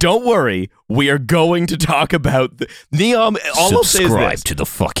 don't worry. We are going to talk about the Neom. Subscribe to the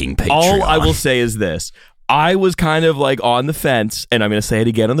fucking Patreon. All I will say is this. I was kind of like on the fence, and I'm going to say it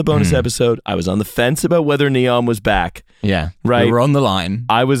again on the bonus episode. I was on the fence about whether Neom was back. Yeah, right. We were on the line.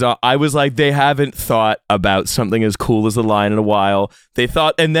 I was like, they haven't thought about something as cool as a line in a while. They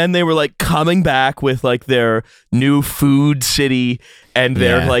thought, and then they were like coming back with like their new food city and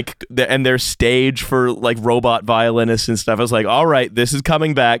their and their stage for like robot violinists and stuff. I was like, all right, this is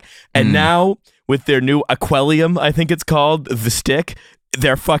coming back, and now with their new Aquilium, I think it's called, the stick.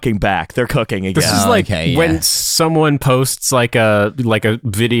 They're fucking back. They're cooking again. This is like when someone posts like a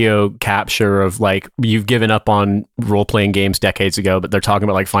video capture of like, you've given up on role-playing games decades ago, but they're talking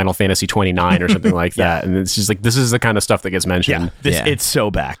about like Final Fantasy 29 or something like that. And it's just like, this is the kind of stuff that gets mentioned. It's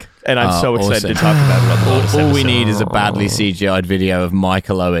so back. And I'm so excited to talk about it on the bonus All we episode. need is a badly CGI'd video of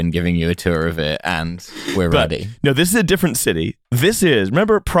Michael Owen giving you a tour of it, and we're ready. No, this is a different city. This is,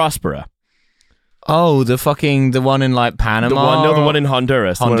 remember Prospera? Oh, the one in like Panama. The one in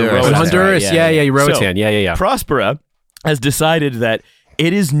Honduras. The one in Honduras. Roatan. Honduras, right, yeah. Roatan, So, yeah. Prospera has decided that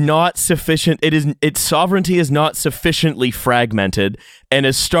it is not sufficient. Its sovereignty is not sufficiently fragmented, and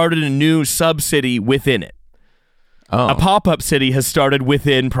has started a new sub-city within it. Oh, A pop-up city has started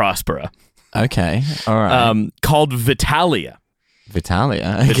within Prospera, okay, all right. called Vitalia.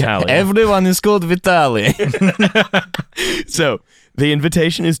 Vitalia. Vitalia. Everyone is called Vitalia. So the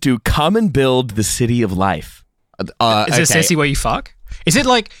invitation is to come and build the city of life. Is it sissy where you fuck? Is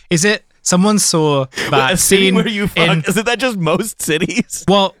it someone saw that A city scene where you fuck? Isn't that just most cities?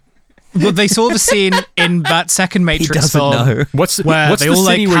 Well, they saw the scene in that second Matrix film What's where what's they the all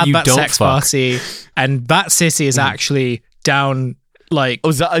like city where had you that don't sex fuck? party, and that city is actually down like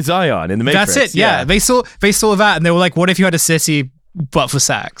Oh, Zion in the Matrix. that's it. Yeah. They saw that and they were like, "What if you had a city but for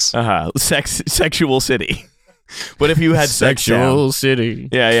sex?" Sexual city. What if you had sex down? Sexual city.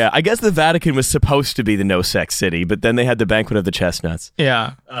 Yeah. I guess the Vatican was supposed to be the no sex city, but then they had the banquet of the chestnuts.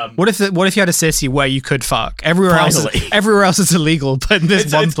 Yeah. What if you had a city where you could fuck? Everywhere Finally. else is illegal, but in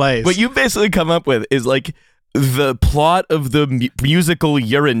this one place. What you basically come up with is like the plot of the musical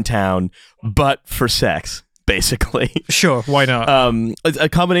Urinetown, but for sex, basically. Sure, why not? It's a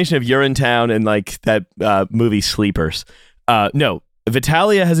combination of Urinetown and like that movie Sleepers. No,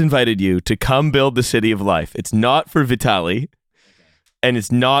 Vitalia has invited you to come build the city of life. It's not for Vitali, and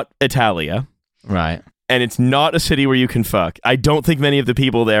it's not Italia, Right. and it's not a city where you can fuck. I don't think many of the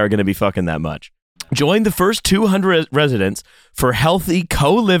people there are going to be fucking that much. Join the first 200 residents for healthy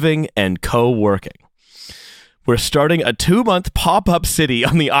co-living and co-working. We're starting a 2-month pop-up city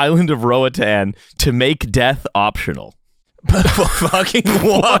on the island of Roatan to make death optional. Fucking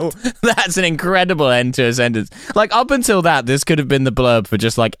what? That's an incredible end to a sentence. Like up until that, this could have been the blurb for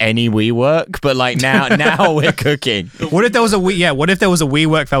just like any WeWork, but like now we're cooking. What if there was a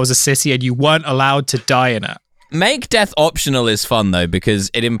WeWork that was a city and you weren't allowed to die in it? Make death optional is fun though,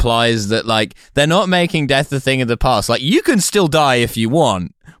 because it implies that like they're not making death a thing of the past. Like you can still die if you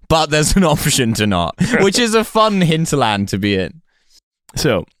want, but there's an option to not, which is a fun hinterland to be in.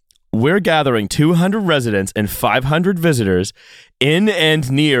 So, we're gathering 200 residents and 500 visitors in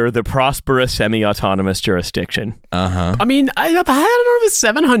and near the Prospera semi-autonomous jurisdiction. I mean, I don't know if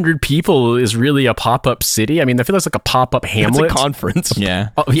 700 people is really a pop-up city. I mean, I feel it's like a pop-up It's hamlet. a conference. Yeah.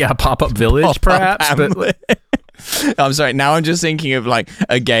 Oh, yeah, a pop-up village, perhaps. But I'm sorry, now I'm just thinking of like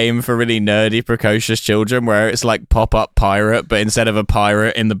a game for really nerdy, precocious children where it's like pop-up pirate, but instead of a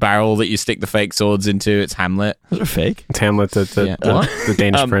pirate in the barrel that you stick the fake swords into, it's Hamlet. Those are fake. it's Hamlet, the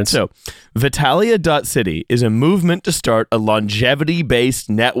Danish prince. So, Vitalia.city is a movement to start a longevity-based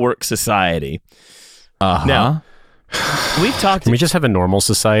network society. Now, we've talked. Can we just have a normal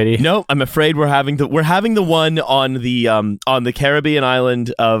society? No, I'm afraid we're having the one on the Caribbean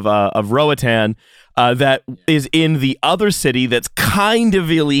island of Roatan that is in the other city that's kind of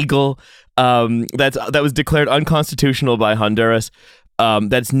illegal. That was declared unconstitutional by Honduras.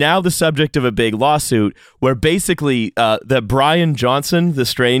 That's now the subject of a big lawsuit where basically that Brian Johnson, the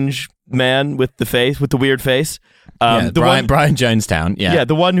strange man with the weird face, Brian Jonestown. Yeah,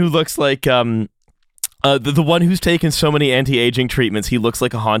 the one who looks like the one who's taken so many anti-aging treatments, he looks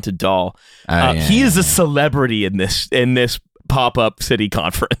like a haunted doll. He is a celebrity in this pop-up city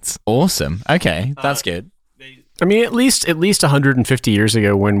conference. Awesome. Okay, that's good. I mean, at least 150 years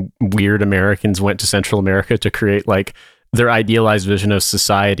ago, when weird Americans went to Central America to create like their idealized vision of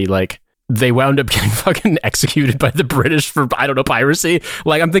society, like they wound up getting fucking executed by the British for, I don't know, piracy.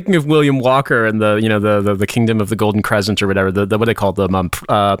 Like I'm thinking of William Walker and the Kingdom of the Golden Crescent or whatever, the what they call them,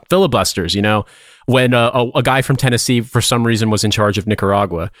 filibusters, you know, when a guy from Tennessee for some reason was in charge of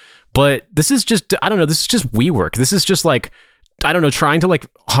Nicaragua. But this is just, I don't know, this is just WeWork. This is just like, I don't know, trying to like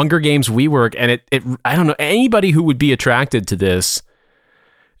Hunger Games WeWork, and it I don't know, anybody who would be attracted to this,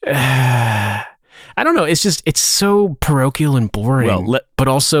 I don't know, it's so parochial and boring, but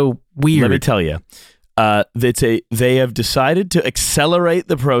also weird. Let me tell you, they have decided to accelerate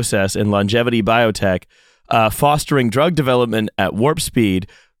the process in longevity biotech, fostering drug development at warp speed,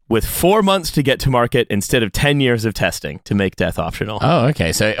 with 4 months to get to market instead of 10 years of testing to make death optional. Oh,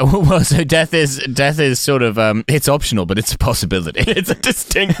 okay. So death is sort of it's optional, but it's a possibility. It's a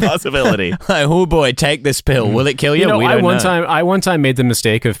distinct possibility. Like, oh boy, take this pill. Will it kill you? We don't know. I one time made the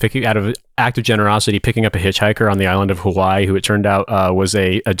mistake of picking out of act of generosity, picking up a hitchhiker on the island of Hawaii, who it turned out was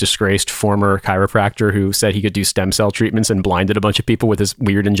a disgraced former chiropractor who said he could do stem cell treatments and blinded a bunch of people with his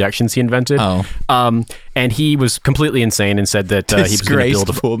weird injections he invented. Oh. And he was completely insane and said that he was going to build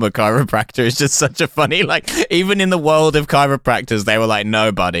a former chiropractor is just such a funny, like, even in the world of chiropractors, they were like,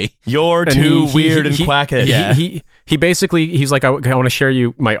 no, buddy. You're too weird and quackish. Yeah. He's like, I want to share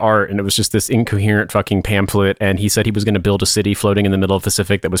you my art. And it was just this incoherent fucking pamphlet. And he said he was going to build a city floating in the middle of the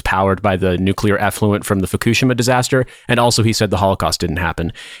Pacific that was powered by the nuclear effluent from the Fukushima disaster. And also he said the Holocaust didn't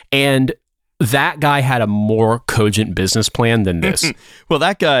happen. And that guy had a more cogent business plan than this. Well,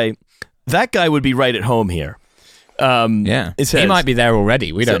 that guy would be right at home here. Yeah. It says, He might be there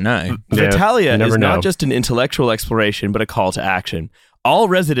already. We don't know. Vitalia you is never know. not just an intellectual exploration, but a call to action. All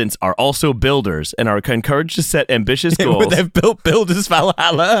residents are also builders and are encouraged to set ambitious goals. They've built Builders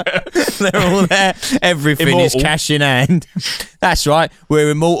Valhalla. They're all there. Everything is cash in hand. That's right.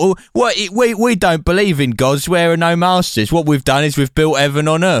 We're immortal. What? We don't believe in gods. We're no masters. What we've done is we've built heaven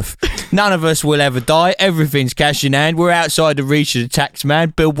on earth. None of us will ever die. Everything's cash in hand. We're outside the reach of the tax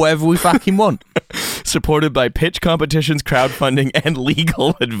man. Build whatever we fucking want. Supported by pitch competitions, crowdfunding, and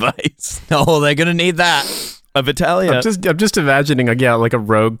legal advice. Oh, they're going to need that. Vitalia. I'm just imagining like a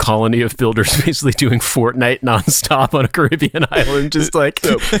rogue colony of builders basically doing Fortnite nonstop on a Caribbean island, just like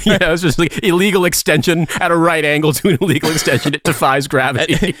it's just like illegal extension at a right angle to an illegal extension. It defies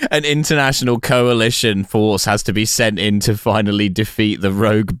gravity. An international coalition force has to be sent in to finally defeat the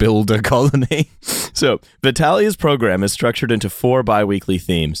rogue builder colony. So, Vitalia's program is structured into 4 bi-weekly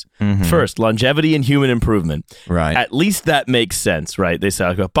themes. Mm-hmm. First, longevity and human improvement. Right. At least that makes sense, right? They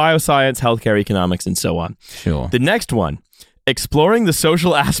talk about bioscience, healthcare, economics, and so on. Sure. The next one, exploring the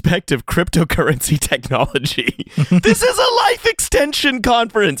social aspect of cryptocurrency technology. This is a life extension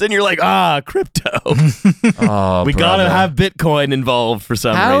conference, and you're like, crypto. Oh, We gotta have Bitcoin involved for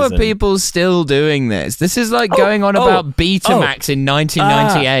some How reason. are people still doing this? This is like going on about Betamax in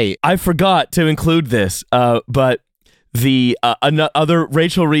 1998. I forgot to include this, but the other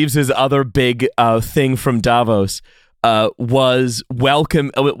Rachel Reeves's other big thing from Davos was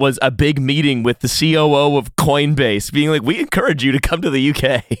it was a big meeting with the COO of Coinbase, being like, we encourage you to come to the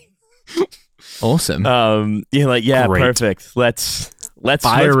UK. Awesome. You're like, yeah, Great. perfect. Let's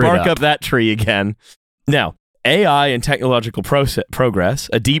Fire it bark up. up that tree again. Now, AI and technological progress,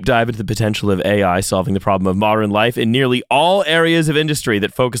 a deep dive into the potential of AI solving the problem of modern life in nearly all areas of industry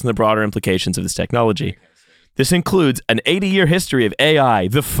that focus on the broader implications of this technology. This includes an 80-year history of AI,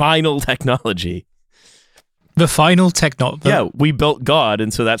 the final technology. The final technology. Yeah, we built God,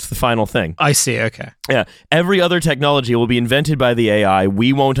 and so that's the final thing. I see. Okay. Yeah, every other technology will be invented by the AI.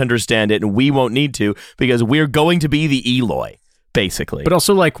 We won't understand it, and we won't need to, because we're going to be the Eloi, basically. But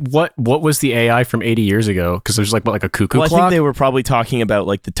also, like, what was the AI from 80 years ago? Because there's like a cuckoo Well, I clock. think they were probably talking about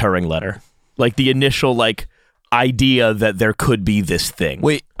like the Turing letter, like the initial idea that there could be this thing.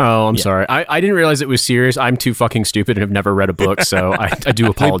 I'm sorry. I didn't realize it was serious. I'm too fucking stupid and have never read a book, so I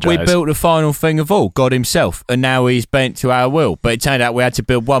do apologize. We built the final thing of all, God himself, and now he's bent to our will. But it turned out we had to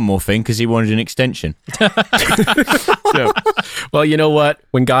build one more thing because he wanted an extension. So, Well, you know what?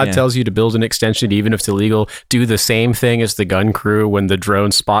 When God tells you to build an extension, even if it's illegal, do the same thing as the gun crew when the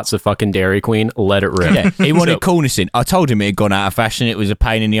drone spots a fucking Dairy Queen. Let it rip. Yeah, he wanted cornicing. I told him it had gone out of fashion. It was a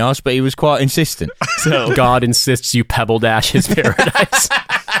pain in the ass, but he was quite insistent. so God insists you pebble dash his paradise.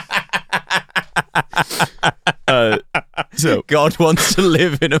 so God wants to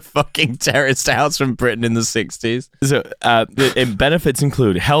live in a fucking terraced house from Britain in the 60s. the benefits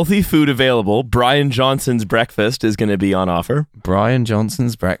include healthy food available. Brian Johnson's breakfast is going to be on offer. Brian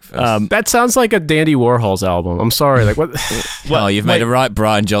Johnson's breakfast. That sounds like a Dandy Warhol's album. I'm sorry. Like what? You've made a right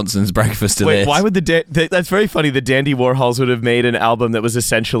Brian Johnson's breakfast to Wait, this. why would that's very funny. The Dandy Warhols would have made an album that was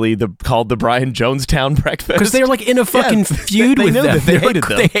essentially called the Brian Jonestown Breakfast. Because they're like in a fucking feud they with know them. that they They're hated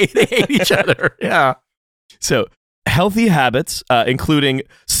like, them. They hate each other. Yeah. So, healthy habits, including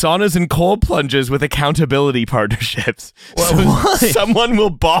saunas and cold plunges with accountability partnerships. What? Someone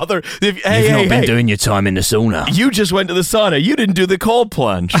will bother. You've not been doing your time in the sauna. You just went to the sauna. You didn't do the cold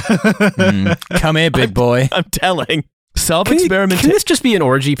plunge. Come here, big boy. I'm telling. Can Self-experimentation. this just be an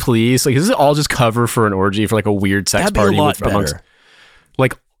orgy, please? Like, is this all just cover for an orgy for like a weird sex That'd be a party lot amongst? better.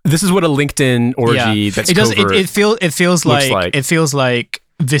 Like, this is what a LinkedIn orgy that's it does. covert It feels looks like it feels like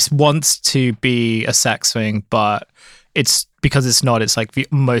this wants to be a sex thing, but it's because it's not. It's like the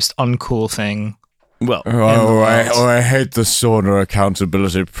most uncool thing. Well, I hate the sauna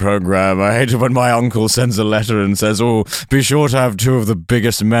accountability program. I hate it when my uncle sends a letter and says, be sure to have 2 of the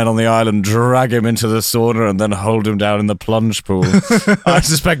biggest men on the island drag him into the sauna and then hold him down in the plunge pool. I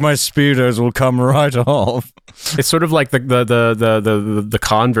suspect my speedos will come right off. It's sort of like the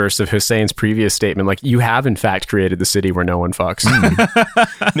converse of Hussein's previous statement. Like, you have in fact created the city where no one fucks.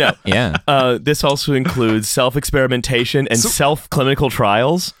 no. Yeah. This also includes self-experimentation and self-clinical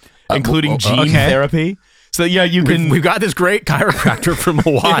trials, including gene okay. therapy. So yeah, you can. We've got this great chiropractor from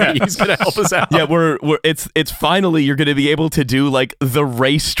Hawaii. He's gonna help us out. Yeah, it's finally you're going to be able to do like the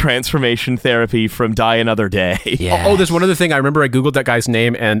race transformation therapy from Die Another Day. Yeah. Oh, there's one other thing. I remember I googled that guy's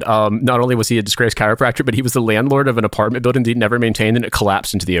name, and not only was he a disgraced chiropractor, but he was the landlord of an apartment building that he'd never maintained, and it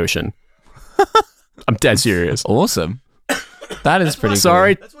collapsed into the ocean. I'm dead serious. Awesome. That is pretty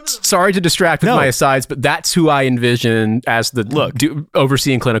Sorry to distract with No. my asides, but that's who I envision as the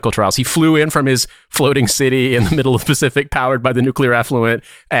overseeing clinical trials. He flew in from his floating city in the middle of the Pacific, powered by the nuclear effluent,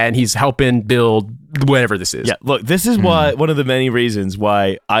 and he's helping build whatever this is. Yeah, look, this is why one of the many reasons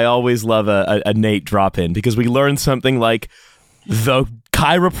why I always love a Nate drop in, because we learn something like the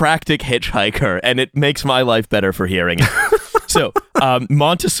chiropractic hitchhiker, and it makes my life better for hearing it. So,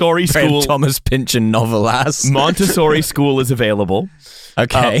 Montessori school. Thomas Pynchon novel ass. Montessori school is available.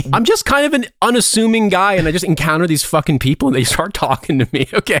 Okay. I'm just kind of an unassuming guy, and I just encounter these fucking people, and they start talking to me.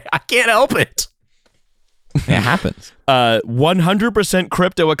 Okay, I can't help it. It happens. 100%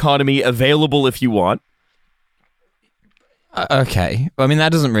 crypto economy available if you want. Okay. I mean,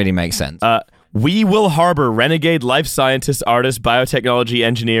 that doesn't really make sense. We will harbor renegade life scientists, artists, biotechnology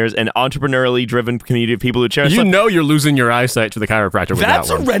engineers, and entrepreneurially driven community of people who cherish. You know you're losing your eyesight to the chiropractor with That's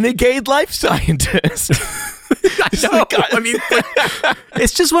that a one. renegade life scientist. I know. I mean,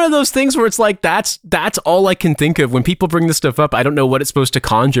 it's just one of those things where it's like that's all I can think of when people bring this stuff up. I don't know what it's supposed to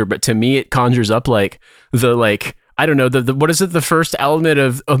conjure, but to me, it conjures up like I don't know the what is it? The first element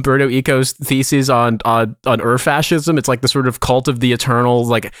of Umberto Eco's thesis on fascism. It's like the sort of cult of the eternal,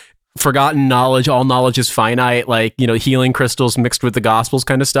 like forgotten knowledge. All knowledge is finite. Like, you know, healing crystals mixed with the gospels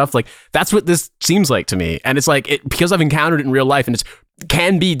kind of stuff. Like that's what this seems like to me. And it's like because I've encountered it in real life, and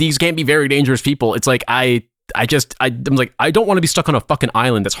these can be very dangerous people. It's like I'm like, I don't want to be stuck on a fucking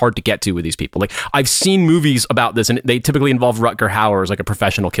island that's hard to get to with these people. Like, I've seen movies about this, and they typically involve Rutger Hauer as like a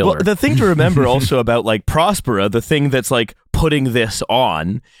professional killer. Well, the thing to remember also about like Prospera, the thing that's like putting this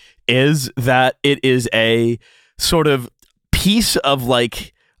on, is that it is a sort of piece of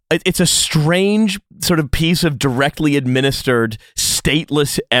like, it's a strange sort of piece of directly administered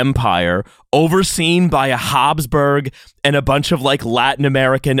stateless empire overseen by a Habsburg and a bunch of like Latin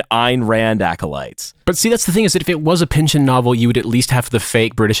American Ayn Rand acolytes. But see, that's the thing, is that if it was a Pynchon novel, you would at least have the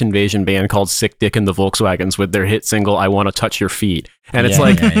fake British invasion band called Sick Dick and the Volkswagens with their hit single, I Want to Touch Your Feet. And it's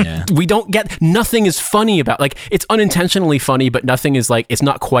we don't get, nothing is funny about, like, it's unintentionally funny, but nothing is like, it's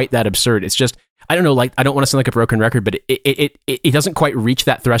not quite that absurd. It's just, I don't know, like, I don't want to sound like a broken record, but it doesn't quite reach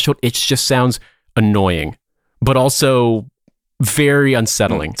that threshold. It just sounds annoying, but also very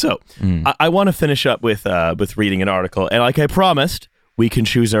unsettling. So I want to finish up with reading an article, and like I promised, we can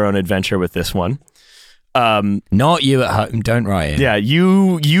choose our own adventure with this one. Not you at home. Don't write it. Yeah,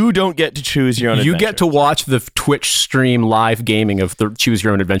 you don't get to choose your own adventure. You get to watch the Twitch stream live gaming of the Choose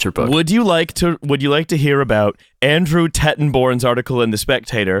Your Own Adventure book. Would you like to hear about Andrew Tettenborn's article in The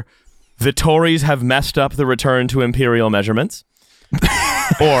Spectator, The Tories Have Messed Up the Return to Imperial Measurements?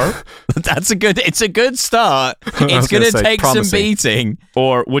 Or it's a good start. It's going to take some beating.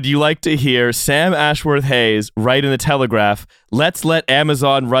 Or would you like to hear Sam Ashworth Hayes write in the Telegraph, let's let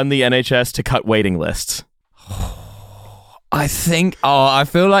Amazon run the NHS to cut waiting lists? I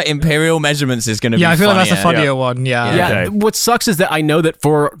feel like Imperial Measurements is going to be I feel like that's a funnier. funnier one. Yeah. Yeah. Okay. What sucks is that I know that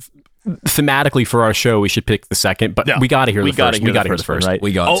thematically for our show we should pick the second, but we got to hear the first. We got to hear the first. Right?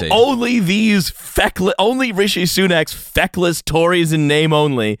 We got to. Only these only Rishi Sunak's feckless Tories in name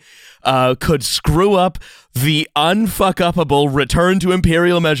only could screw up the unfuck-upable return to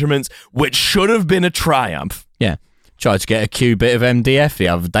Imperial Measurements, which should have been a triumph. Yeah. Tried to get a cubit of MDF the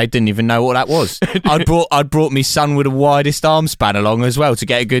other day. Didn't even know what that was. I'd brought my son with the widest arm span along as well to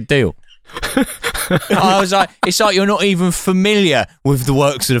get a good deal. I was like, it's like you're not even familiar with the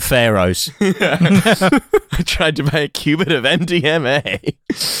works of the pharaohs. I tried to buy a cubit of MDMA.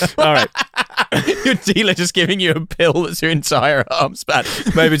 All right. Your dealer just giving you a pill that's your entire arm span.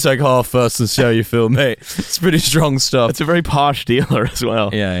 Maybe take half first and see how you feel, mate. It's pretty strong stuff. It's a very posh dealer as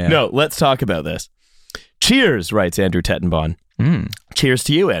well. Yeah. No, let's talk about this. Cheers, writes Andrew Tettenborn. Cheers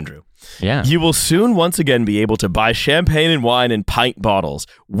to you, Andrew. Yeah. You will soon once again be able to buy champagne and wine in pint bottles.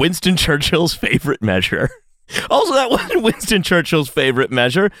 Winston Churchill's favorite measure. Also, that wasn't Winston Churchill's favorite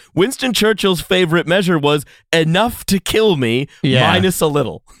measure. Winston Churchill's favorite measure was enough to kill me minus a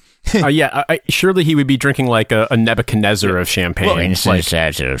little. Surely he would be drinking like a Nebuchadnezzar of champagne. Well, Winston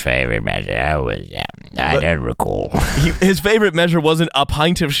Churchill's favorite measure. I don't recall. His favorite measure wasn't a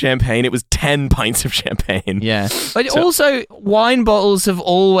pint of champagne, it was 10 pints of champagne. Yeah. But also, wine bottles have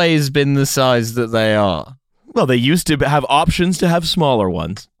always been the size that they are. Well, they used to have options to have smaller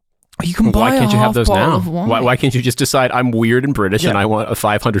ones. You can buy Why can't you have those now? Why? Why can't you just decide I'm weird and British and I want a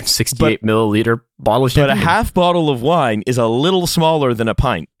 568 milliliter bottle of But a champagne? half bottle of wine is a little smaller than a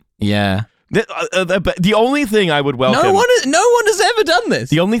pint. Yeah. The only thing I would welcome. No one has ever done this.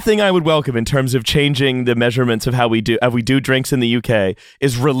 The only thing I would welcome in terms of changing the measurements of how we do drinks in the UK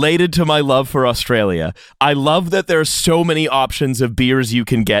is related to my love for Australia. I love that there are so many options of beers you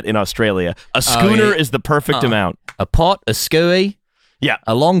can get in Australia. A schooner is the perfect amount. A pot, a scooey, Yeah.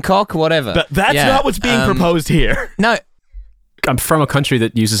 a long cock, whatever. But that's not what's being proposed here. No. I'm from a country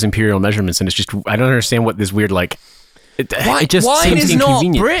that uses imperial measurements, and it's just I don't understand what this weird like. It just wine seems is not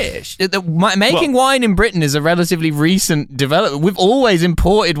inconvenient. British. Making wine in Britain is a relatively recent development. We've always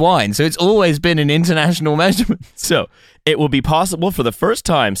imported wine, so it's always been an international measurement. So, it will be possible for the first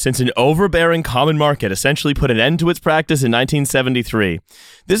time since an overbearing common market essentially put an end to its practice in 1973.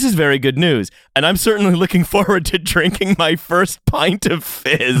 This is very good news, and I'm certainly looking forward to drinking my first pint of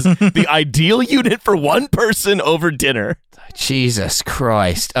fizz, the ideal unit for one person over dinner. Jesus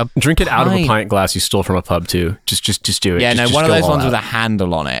Christ. Drink it out of a pint glass you stole from a pub too. Just do it. Yeah, just one of go those all ones out. with a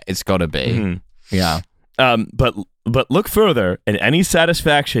handle on it. It's got to be. Yeah. But look further, and any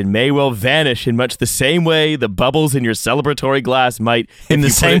satisfaction may well vanish in much the same way the bubbles in your celebratory glass might, In the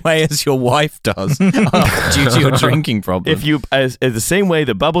same way as your wife does, due to your drinking problem. as the same way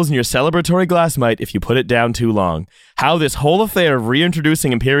the bubbles in your celebratory glass might if you put it down too long. How this whole affair of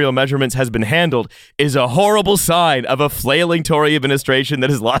reintroducing imperial measurements has been handled is a horrible sign of a flailing Tory administration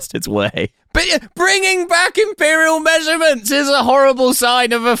that has lost its way. But bringing back imperial measurements is a horrible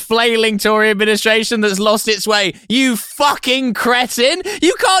sign of a flailing Tory administration that's lost its way. You fucking cretin!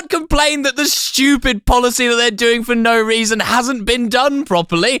 You can't complain that the stupid policy that they're doing for no reason hasn't been done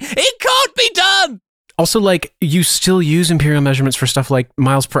properly. It can't be done! Also, like, you still use imperial measurements for stuff like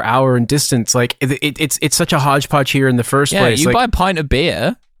miles per hour and distance. Like, it's such a hodgepodge here in the first place. You like, buy a pint of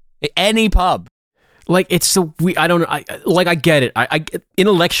beer at any pub. Like, it's so I don't know. I get it. I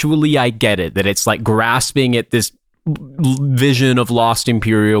intellectually, I get it that it's like grasping at this vision of lost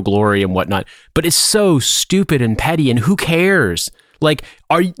imperial glory and whatnot. But it's so stupid and petty, and who cares? Like,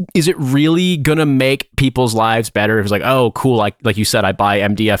 is it really gonna make people's lives better if it's like, oh, cool, like you said, I buy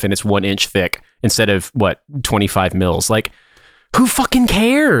MDF and it's 1 inch thick instead of 25 mils? Like, who fucking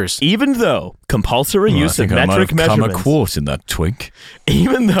cares? Even though compulsory use of metric measurements, a quart in that twink.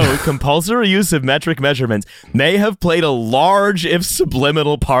 even though compulsory use of metric measurements may have played a large, if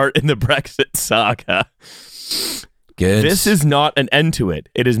subliminal, part in the Brexit saga, Good. this is not an end to it.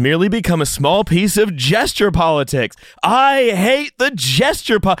 It has merely become a small piece of gesture politics. I hate the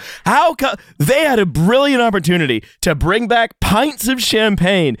gesture they had a brilliant opportunity to bring back pints of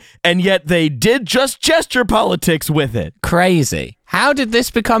champagne, and yet they did just gesture politics with it. Crazy. How did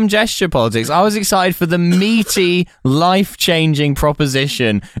this become gesture politics? I was excited for the meaty, life-changing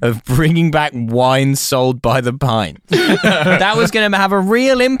proposition of bringing back wine sold by the pint. That was going to have a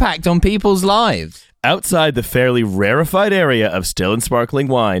real impact on people's lives. Outside the fairly rarefied area of still and sparkling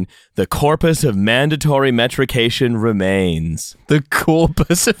wine, the corpus of mandatory metrication remains. The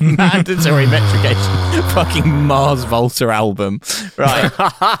corpus of mandatory metrication. Fucking Mars Volta album.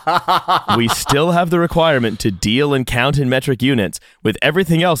 Right. We still have the requirement to deal and count in metric units, with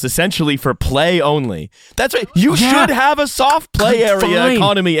everything else essentially for play only. That's right. You should have a soft play area Fine.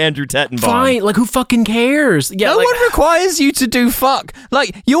 economy, Andrew Tettenbaum. Fine, like, who fucking cares? Yeah, No like, one requires you to do fuck.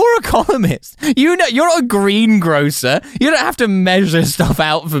 Like, you're a columnist. You know, you're not a greengrocer. You don't have to measure stuff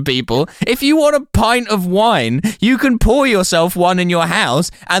out for people. If you want a pint of wine, you can pour yourself one in your house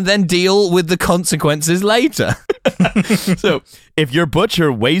and then deal with the consequences later. So, if your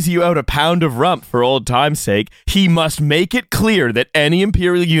butcher weighs you out a pound of rump for old time's sake, he must make it clear that any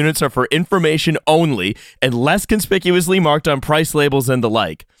imperial units are for information only and less conspicuously marked on price labels and the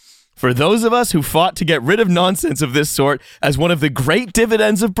like. For those of us who fought to get rid of nonsense of this sort as one of the great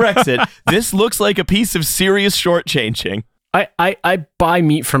dividends of Brexit, this looks like a piece of serious shortchanging. I buy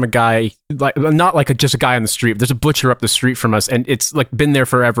meat from a guy, like, not like just a guy on the street. There's a butcher up the street from us, and it's like been there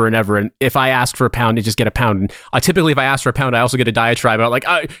forever and ever. And if I ask for a pound, I just get a pound. And if I ask for a pound, I also get a diatribe about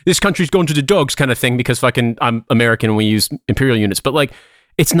like, this country's going to the dogs kind of thing because fucking I'm American and we use imperial units. But like,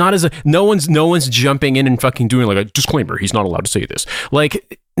 it's not as no one's jumping in and fucking doing like a disclaimer. He's not allowed to say this.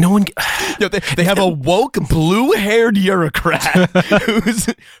 Like, no one. They have a woke, blue-haired bureaucrat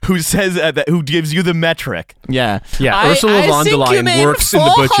who says that who gives you the metric. Yeah. Ursula von der Leyen works in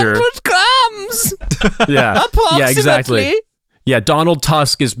the butcher. 400 grams. Yeah. Approximately. Yeah, exactly. Yeah, Donald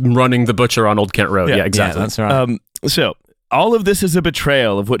Tusk is running the butcher on Old Kent Road. Yeah, exactly. Yeah, that's right. So, all of this is a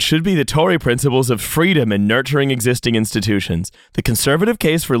betrayal of what should be the Tory principles of freedom and nurturing existing institutions. The Conservative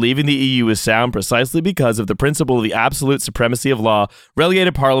case for leaving the EU is sound precisely because of the principle of the absolute supremacy of law,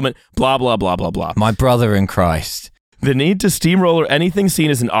 relegated Parliament, blah, blah, blah, blah, blah. My brother in Christ. The need to steamroller anything seen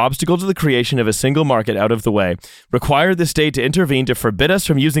as an obstacle to the creation of a single market out of the way required the state to intervene to forbid us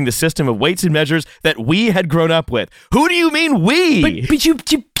from using the system of weights and measures that we had grown up with. Who do you mean we? But you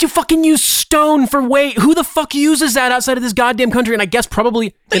fucking use stone for weight. Who the fuck uses that outside of this goddamn country? And I guess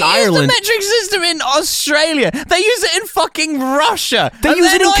probably in Ireland. They use the metric system in Australia. They use it in fucking Russia. They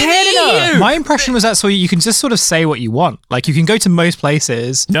use it in Canada. My impression was that so you can just sort of say what you want. Like you can go to most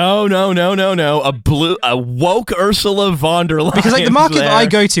places. No. A woke Ursula von der Leyen. Because like the market that I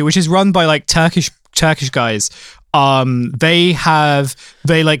go to, which is run by like Turkish guys, they advertise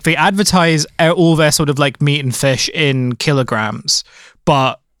all their sort of like meat and fish in kilograms,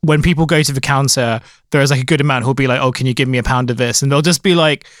 but when people go to the counter, there is like a good amount who'll be like, "Oh, can you give me a pound of this?" And they'll just be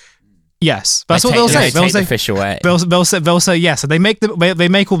like, "Yes." That's what they'll say. They'll say the fish away. They'll say yes. And they make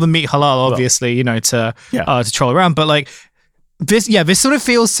all the meat halal, obviously, to troll around. But like this sort of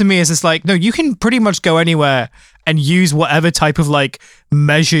feels to me as it's like, no, you can pretty much go anywhere and use whatever type of like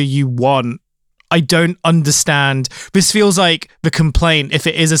measure you want. I don't understand. This feels like the complaint, if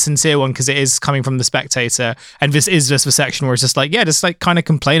it is a sincere one, because it is coming from the Spectator, and this is just the section where it's just like, just like kind of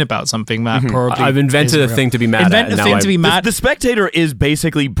complain about something that probably I've invented a thing to be mad at. The Spectator is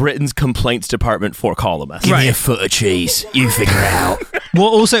basically Britain's complaints department for columnists. Give me a foot of cheese. You figure it out. Well,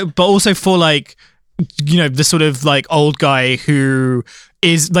 also for like, the sort of like old guy who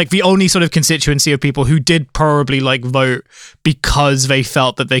is like the only sort of constituency of people who did probably like vote because they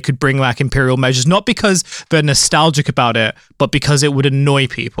felt that they could bring back imperial measures, not because they're nostalgic about it, but because it would annoy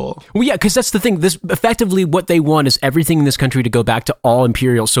people. Well, yeah, because that's the thing. This effectively what they want is everything in this country to go back to all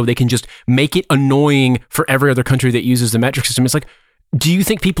imperial, so they can just make it annoying for every other country that uses the metric system. It's like, do you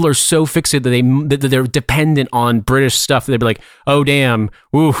think people are so fixated that they're dependent on British stuff that they'd be like, oh, damn,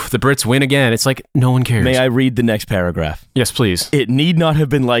 the Brits win again? It's like, no one cares. May I read the next paragraph? Yes, please. It need not have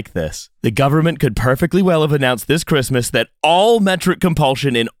been like this. The government could perfectly well have announced this Christmas that all metric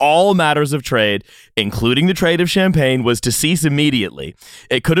compulsion in all matters of trade, including the trade of champagne, was to cease immediately.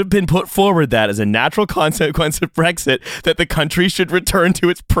 It could have been put forward that, as a natural consequence of Brexit, that the country should return to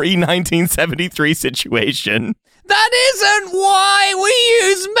its pre-1973 situation. That isn't why we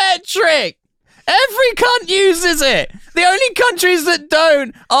use metric. Every cunt uses it. The only countries that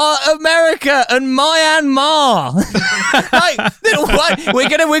don't are America and Myanmar.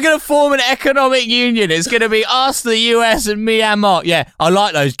 We're gonna form an economic union. It's gonna be us, the US, and Myanmar. Yeah, I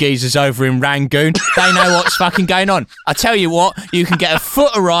like those geezers over in Rangoon. They know what's fucking going on. I tell you what, you can get a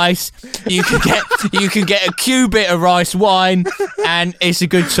foot of rice, you can get a cubit of rice wine, and it's a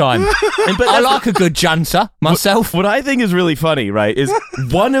good time. But I like a good junta myself. What I think is really funny, right, is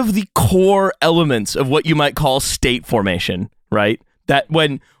one of the core elements of what you might call state formation, right? That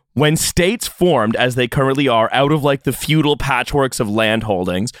when states formed, as they currently are, out of like the feudal patchworks of land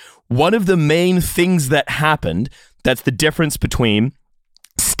holdings, one of the main things that happened, that's the difference between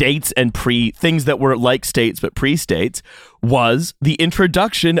states and things that were like states but pre-states, was the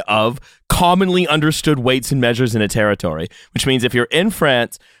introduction of commonly understood weights and measures in a territory, which means if you're in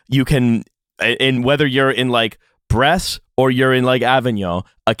France, you can, in whether you're in like Bresse or you're in like Avignon,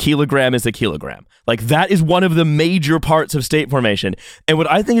 a kilogram is a kilogram. Like that is one of the major parts of state formation. And what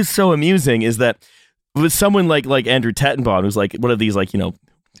I think is so amusing is that with someone like Andrew Tettenbaum, who's like one of these like,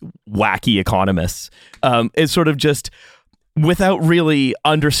 wacky economists, is sort of just, without really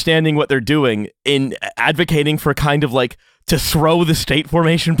understanding what they're doing, in advocating for kind of like to throw the state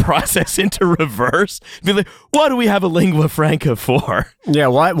formation process into reverse. Be like, what do we have a lingua franca for? Yeah,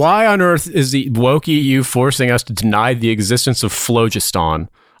 why on earth is the woke EU forcing us to deny the existence of phlogiston?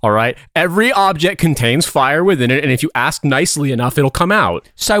 All right? Every object contains fire within it, and if you ask nicely enough, it'll come out.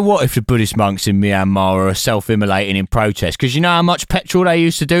 So what if the Buddhist monks in Myanmar are self-immolating in protest? Because you know how much petrol they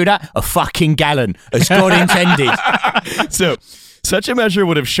used to do that? A fucking gallon, as God intended. So, such a measure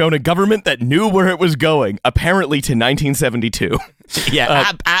would have shown a government that knew where it was going, apparently to 1972.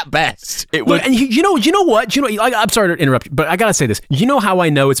 Yeah, at best. It would. And you know what? I'm sorry to interrupt, but I gotta say this. You know how I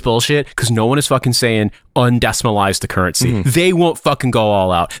know it's bullshit? Because no one is fucking saying undecimalize the currency. Mm-hmm. They won't fucking go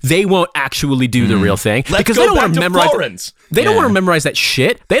all out. They won't actually do the real thing. Because they don't want to memorize. They don't want to memorize that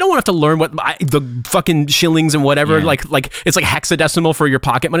shit. They don't want to have to learn what the fucking shillings and whatever. Yeah. Like it's like hexadecimal for your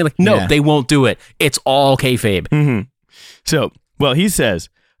pocket money. Like no, they won't do it. It's all kayfabe. Mm-hmm. So. Well, he says,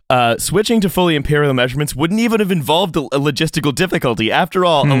 switching to fully imperial measurements wouldn't even have involved a logistical difficulty. After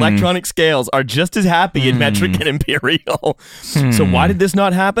all, electronic scales are just as happy in metric and imperial. So why did this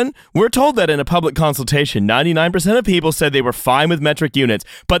not happen? We're told that in a public consultation, 99% of people said they were fine with metric units,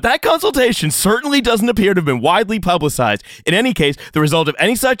 but that consultation certainly doesn't appear to have been widely publicized. In any case, the result of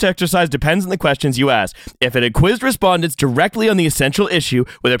any such exercise depends on the questions you ask. If it had quizzed respondents directly on the essential issue,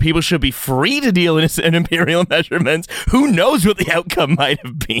 whether people should be free to deal in imperial measurements, who knows what the outcome might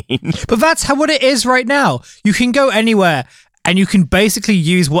have been. But that's what it is right now. You can go anywhere and you can basically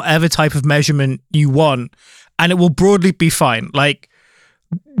use whatever type of measurement you want and it will broadly be fine. Like,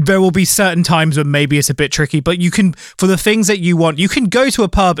 there will be certain times when maybe it's a bit tricky, but you can, for the things that you want, you can go to a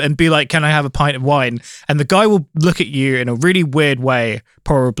pub and be like, can I have a pint of wine? And the guy will look at you in a really weird way,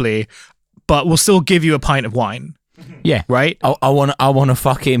 probably, but will still give you a pint of wine. Yeah. Right? I want a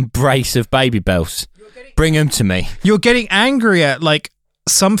fucking brace of baby bells. Bring them to me. You're getting angry at, like,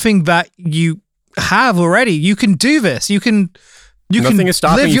 something that you have already. You can do this. Nothing is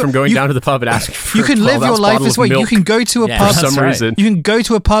stopping you from going down to the pub and asking for you can live your life this way. You can go to a pub for some reason. You can go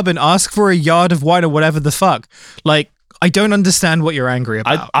to a pub and ask for a yard of wine or whatever the fuck. Like, I don't understand what you're angry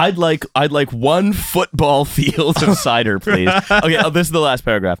about. I'd like one football field of cider, please. Okay, this is the last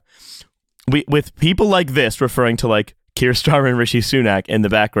paragraph. With people like this referring to like Keir Starmer and Rishi Sunak in the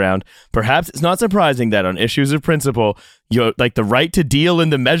background, perhaps it's not surprising that on issues of principle, like the right to deal in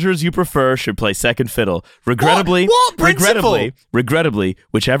the measures you prefer should play second fiddle. Regrettably,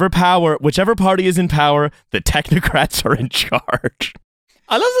 whichever party is in power, the technocrats are in charge.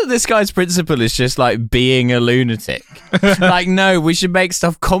 I love that this guy's principle is just like being a lunatic. Like, no, we should make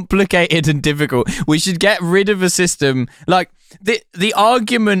stuff complicated and difficult. We should get rid of a system. Like, the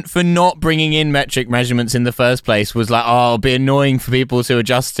argument for not bringing in metric measurements in the first place was like, oh, it'll be annoying for people to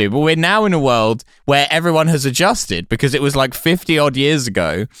adjust to. But we're now in a world where everyone has adjusted because it was like 50 odd years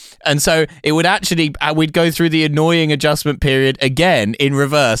ago. And so it would actually, we'd go through the annoying adjustment period again in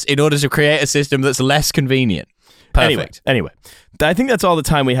reverse in order to create a system that's less convenient. Perfect. Anyway, I think that's all the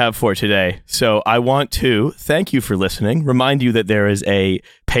time we have for today. So I want to thank you for listening. Remind you that there is a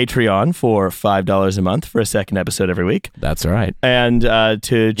Patreon for $5 a month for a second episode every week. That's right. And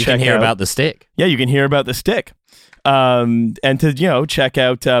to you can hear about the stick. Yeah, you can hear about the stick. And to check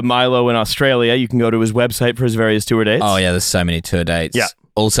out Milo in Australia, you can go to his website for his various tour dates. Oh yeah, there's so many tour dates. Yeah.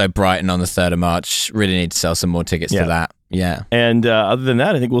 Also Brighton on the 3rd of March. Really need to sell some more tickets to that. Yeah. And other than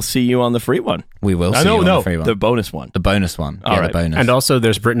that, I think we'll see you on the free one. We will see you on the free one. The bonus one. The bonus one. All right. The bonus. And also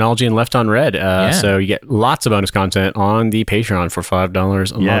there's Britanology and Left on Red. So you get lots of bonus content on the Patreon for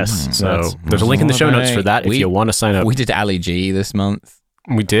 $5 a month. So there's a link in the show notes for that if you want to sign up. We did Ali G this month.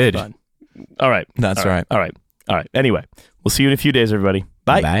 We did. Fun. All right. That's right. All right. Anyway, we'll see you in a few days, everybody.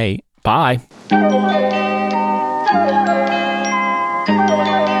 Bye. Bye. Bye.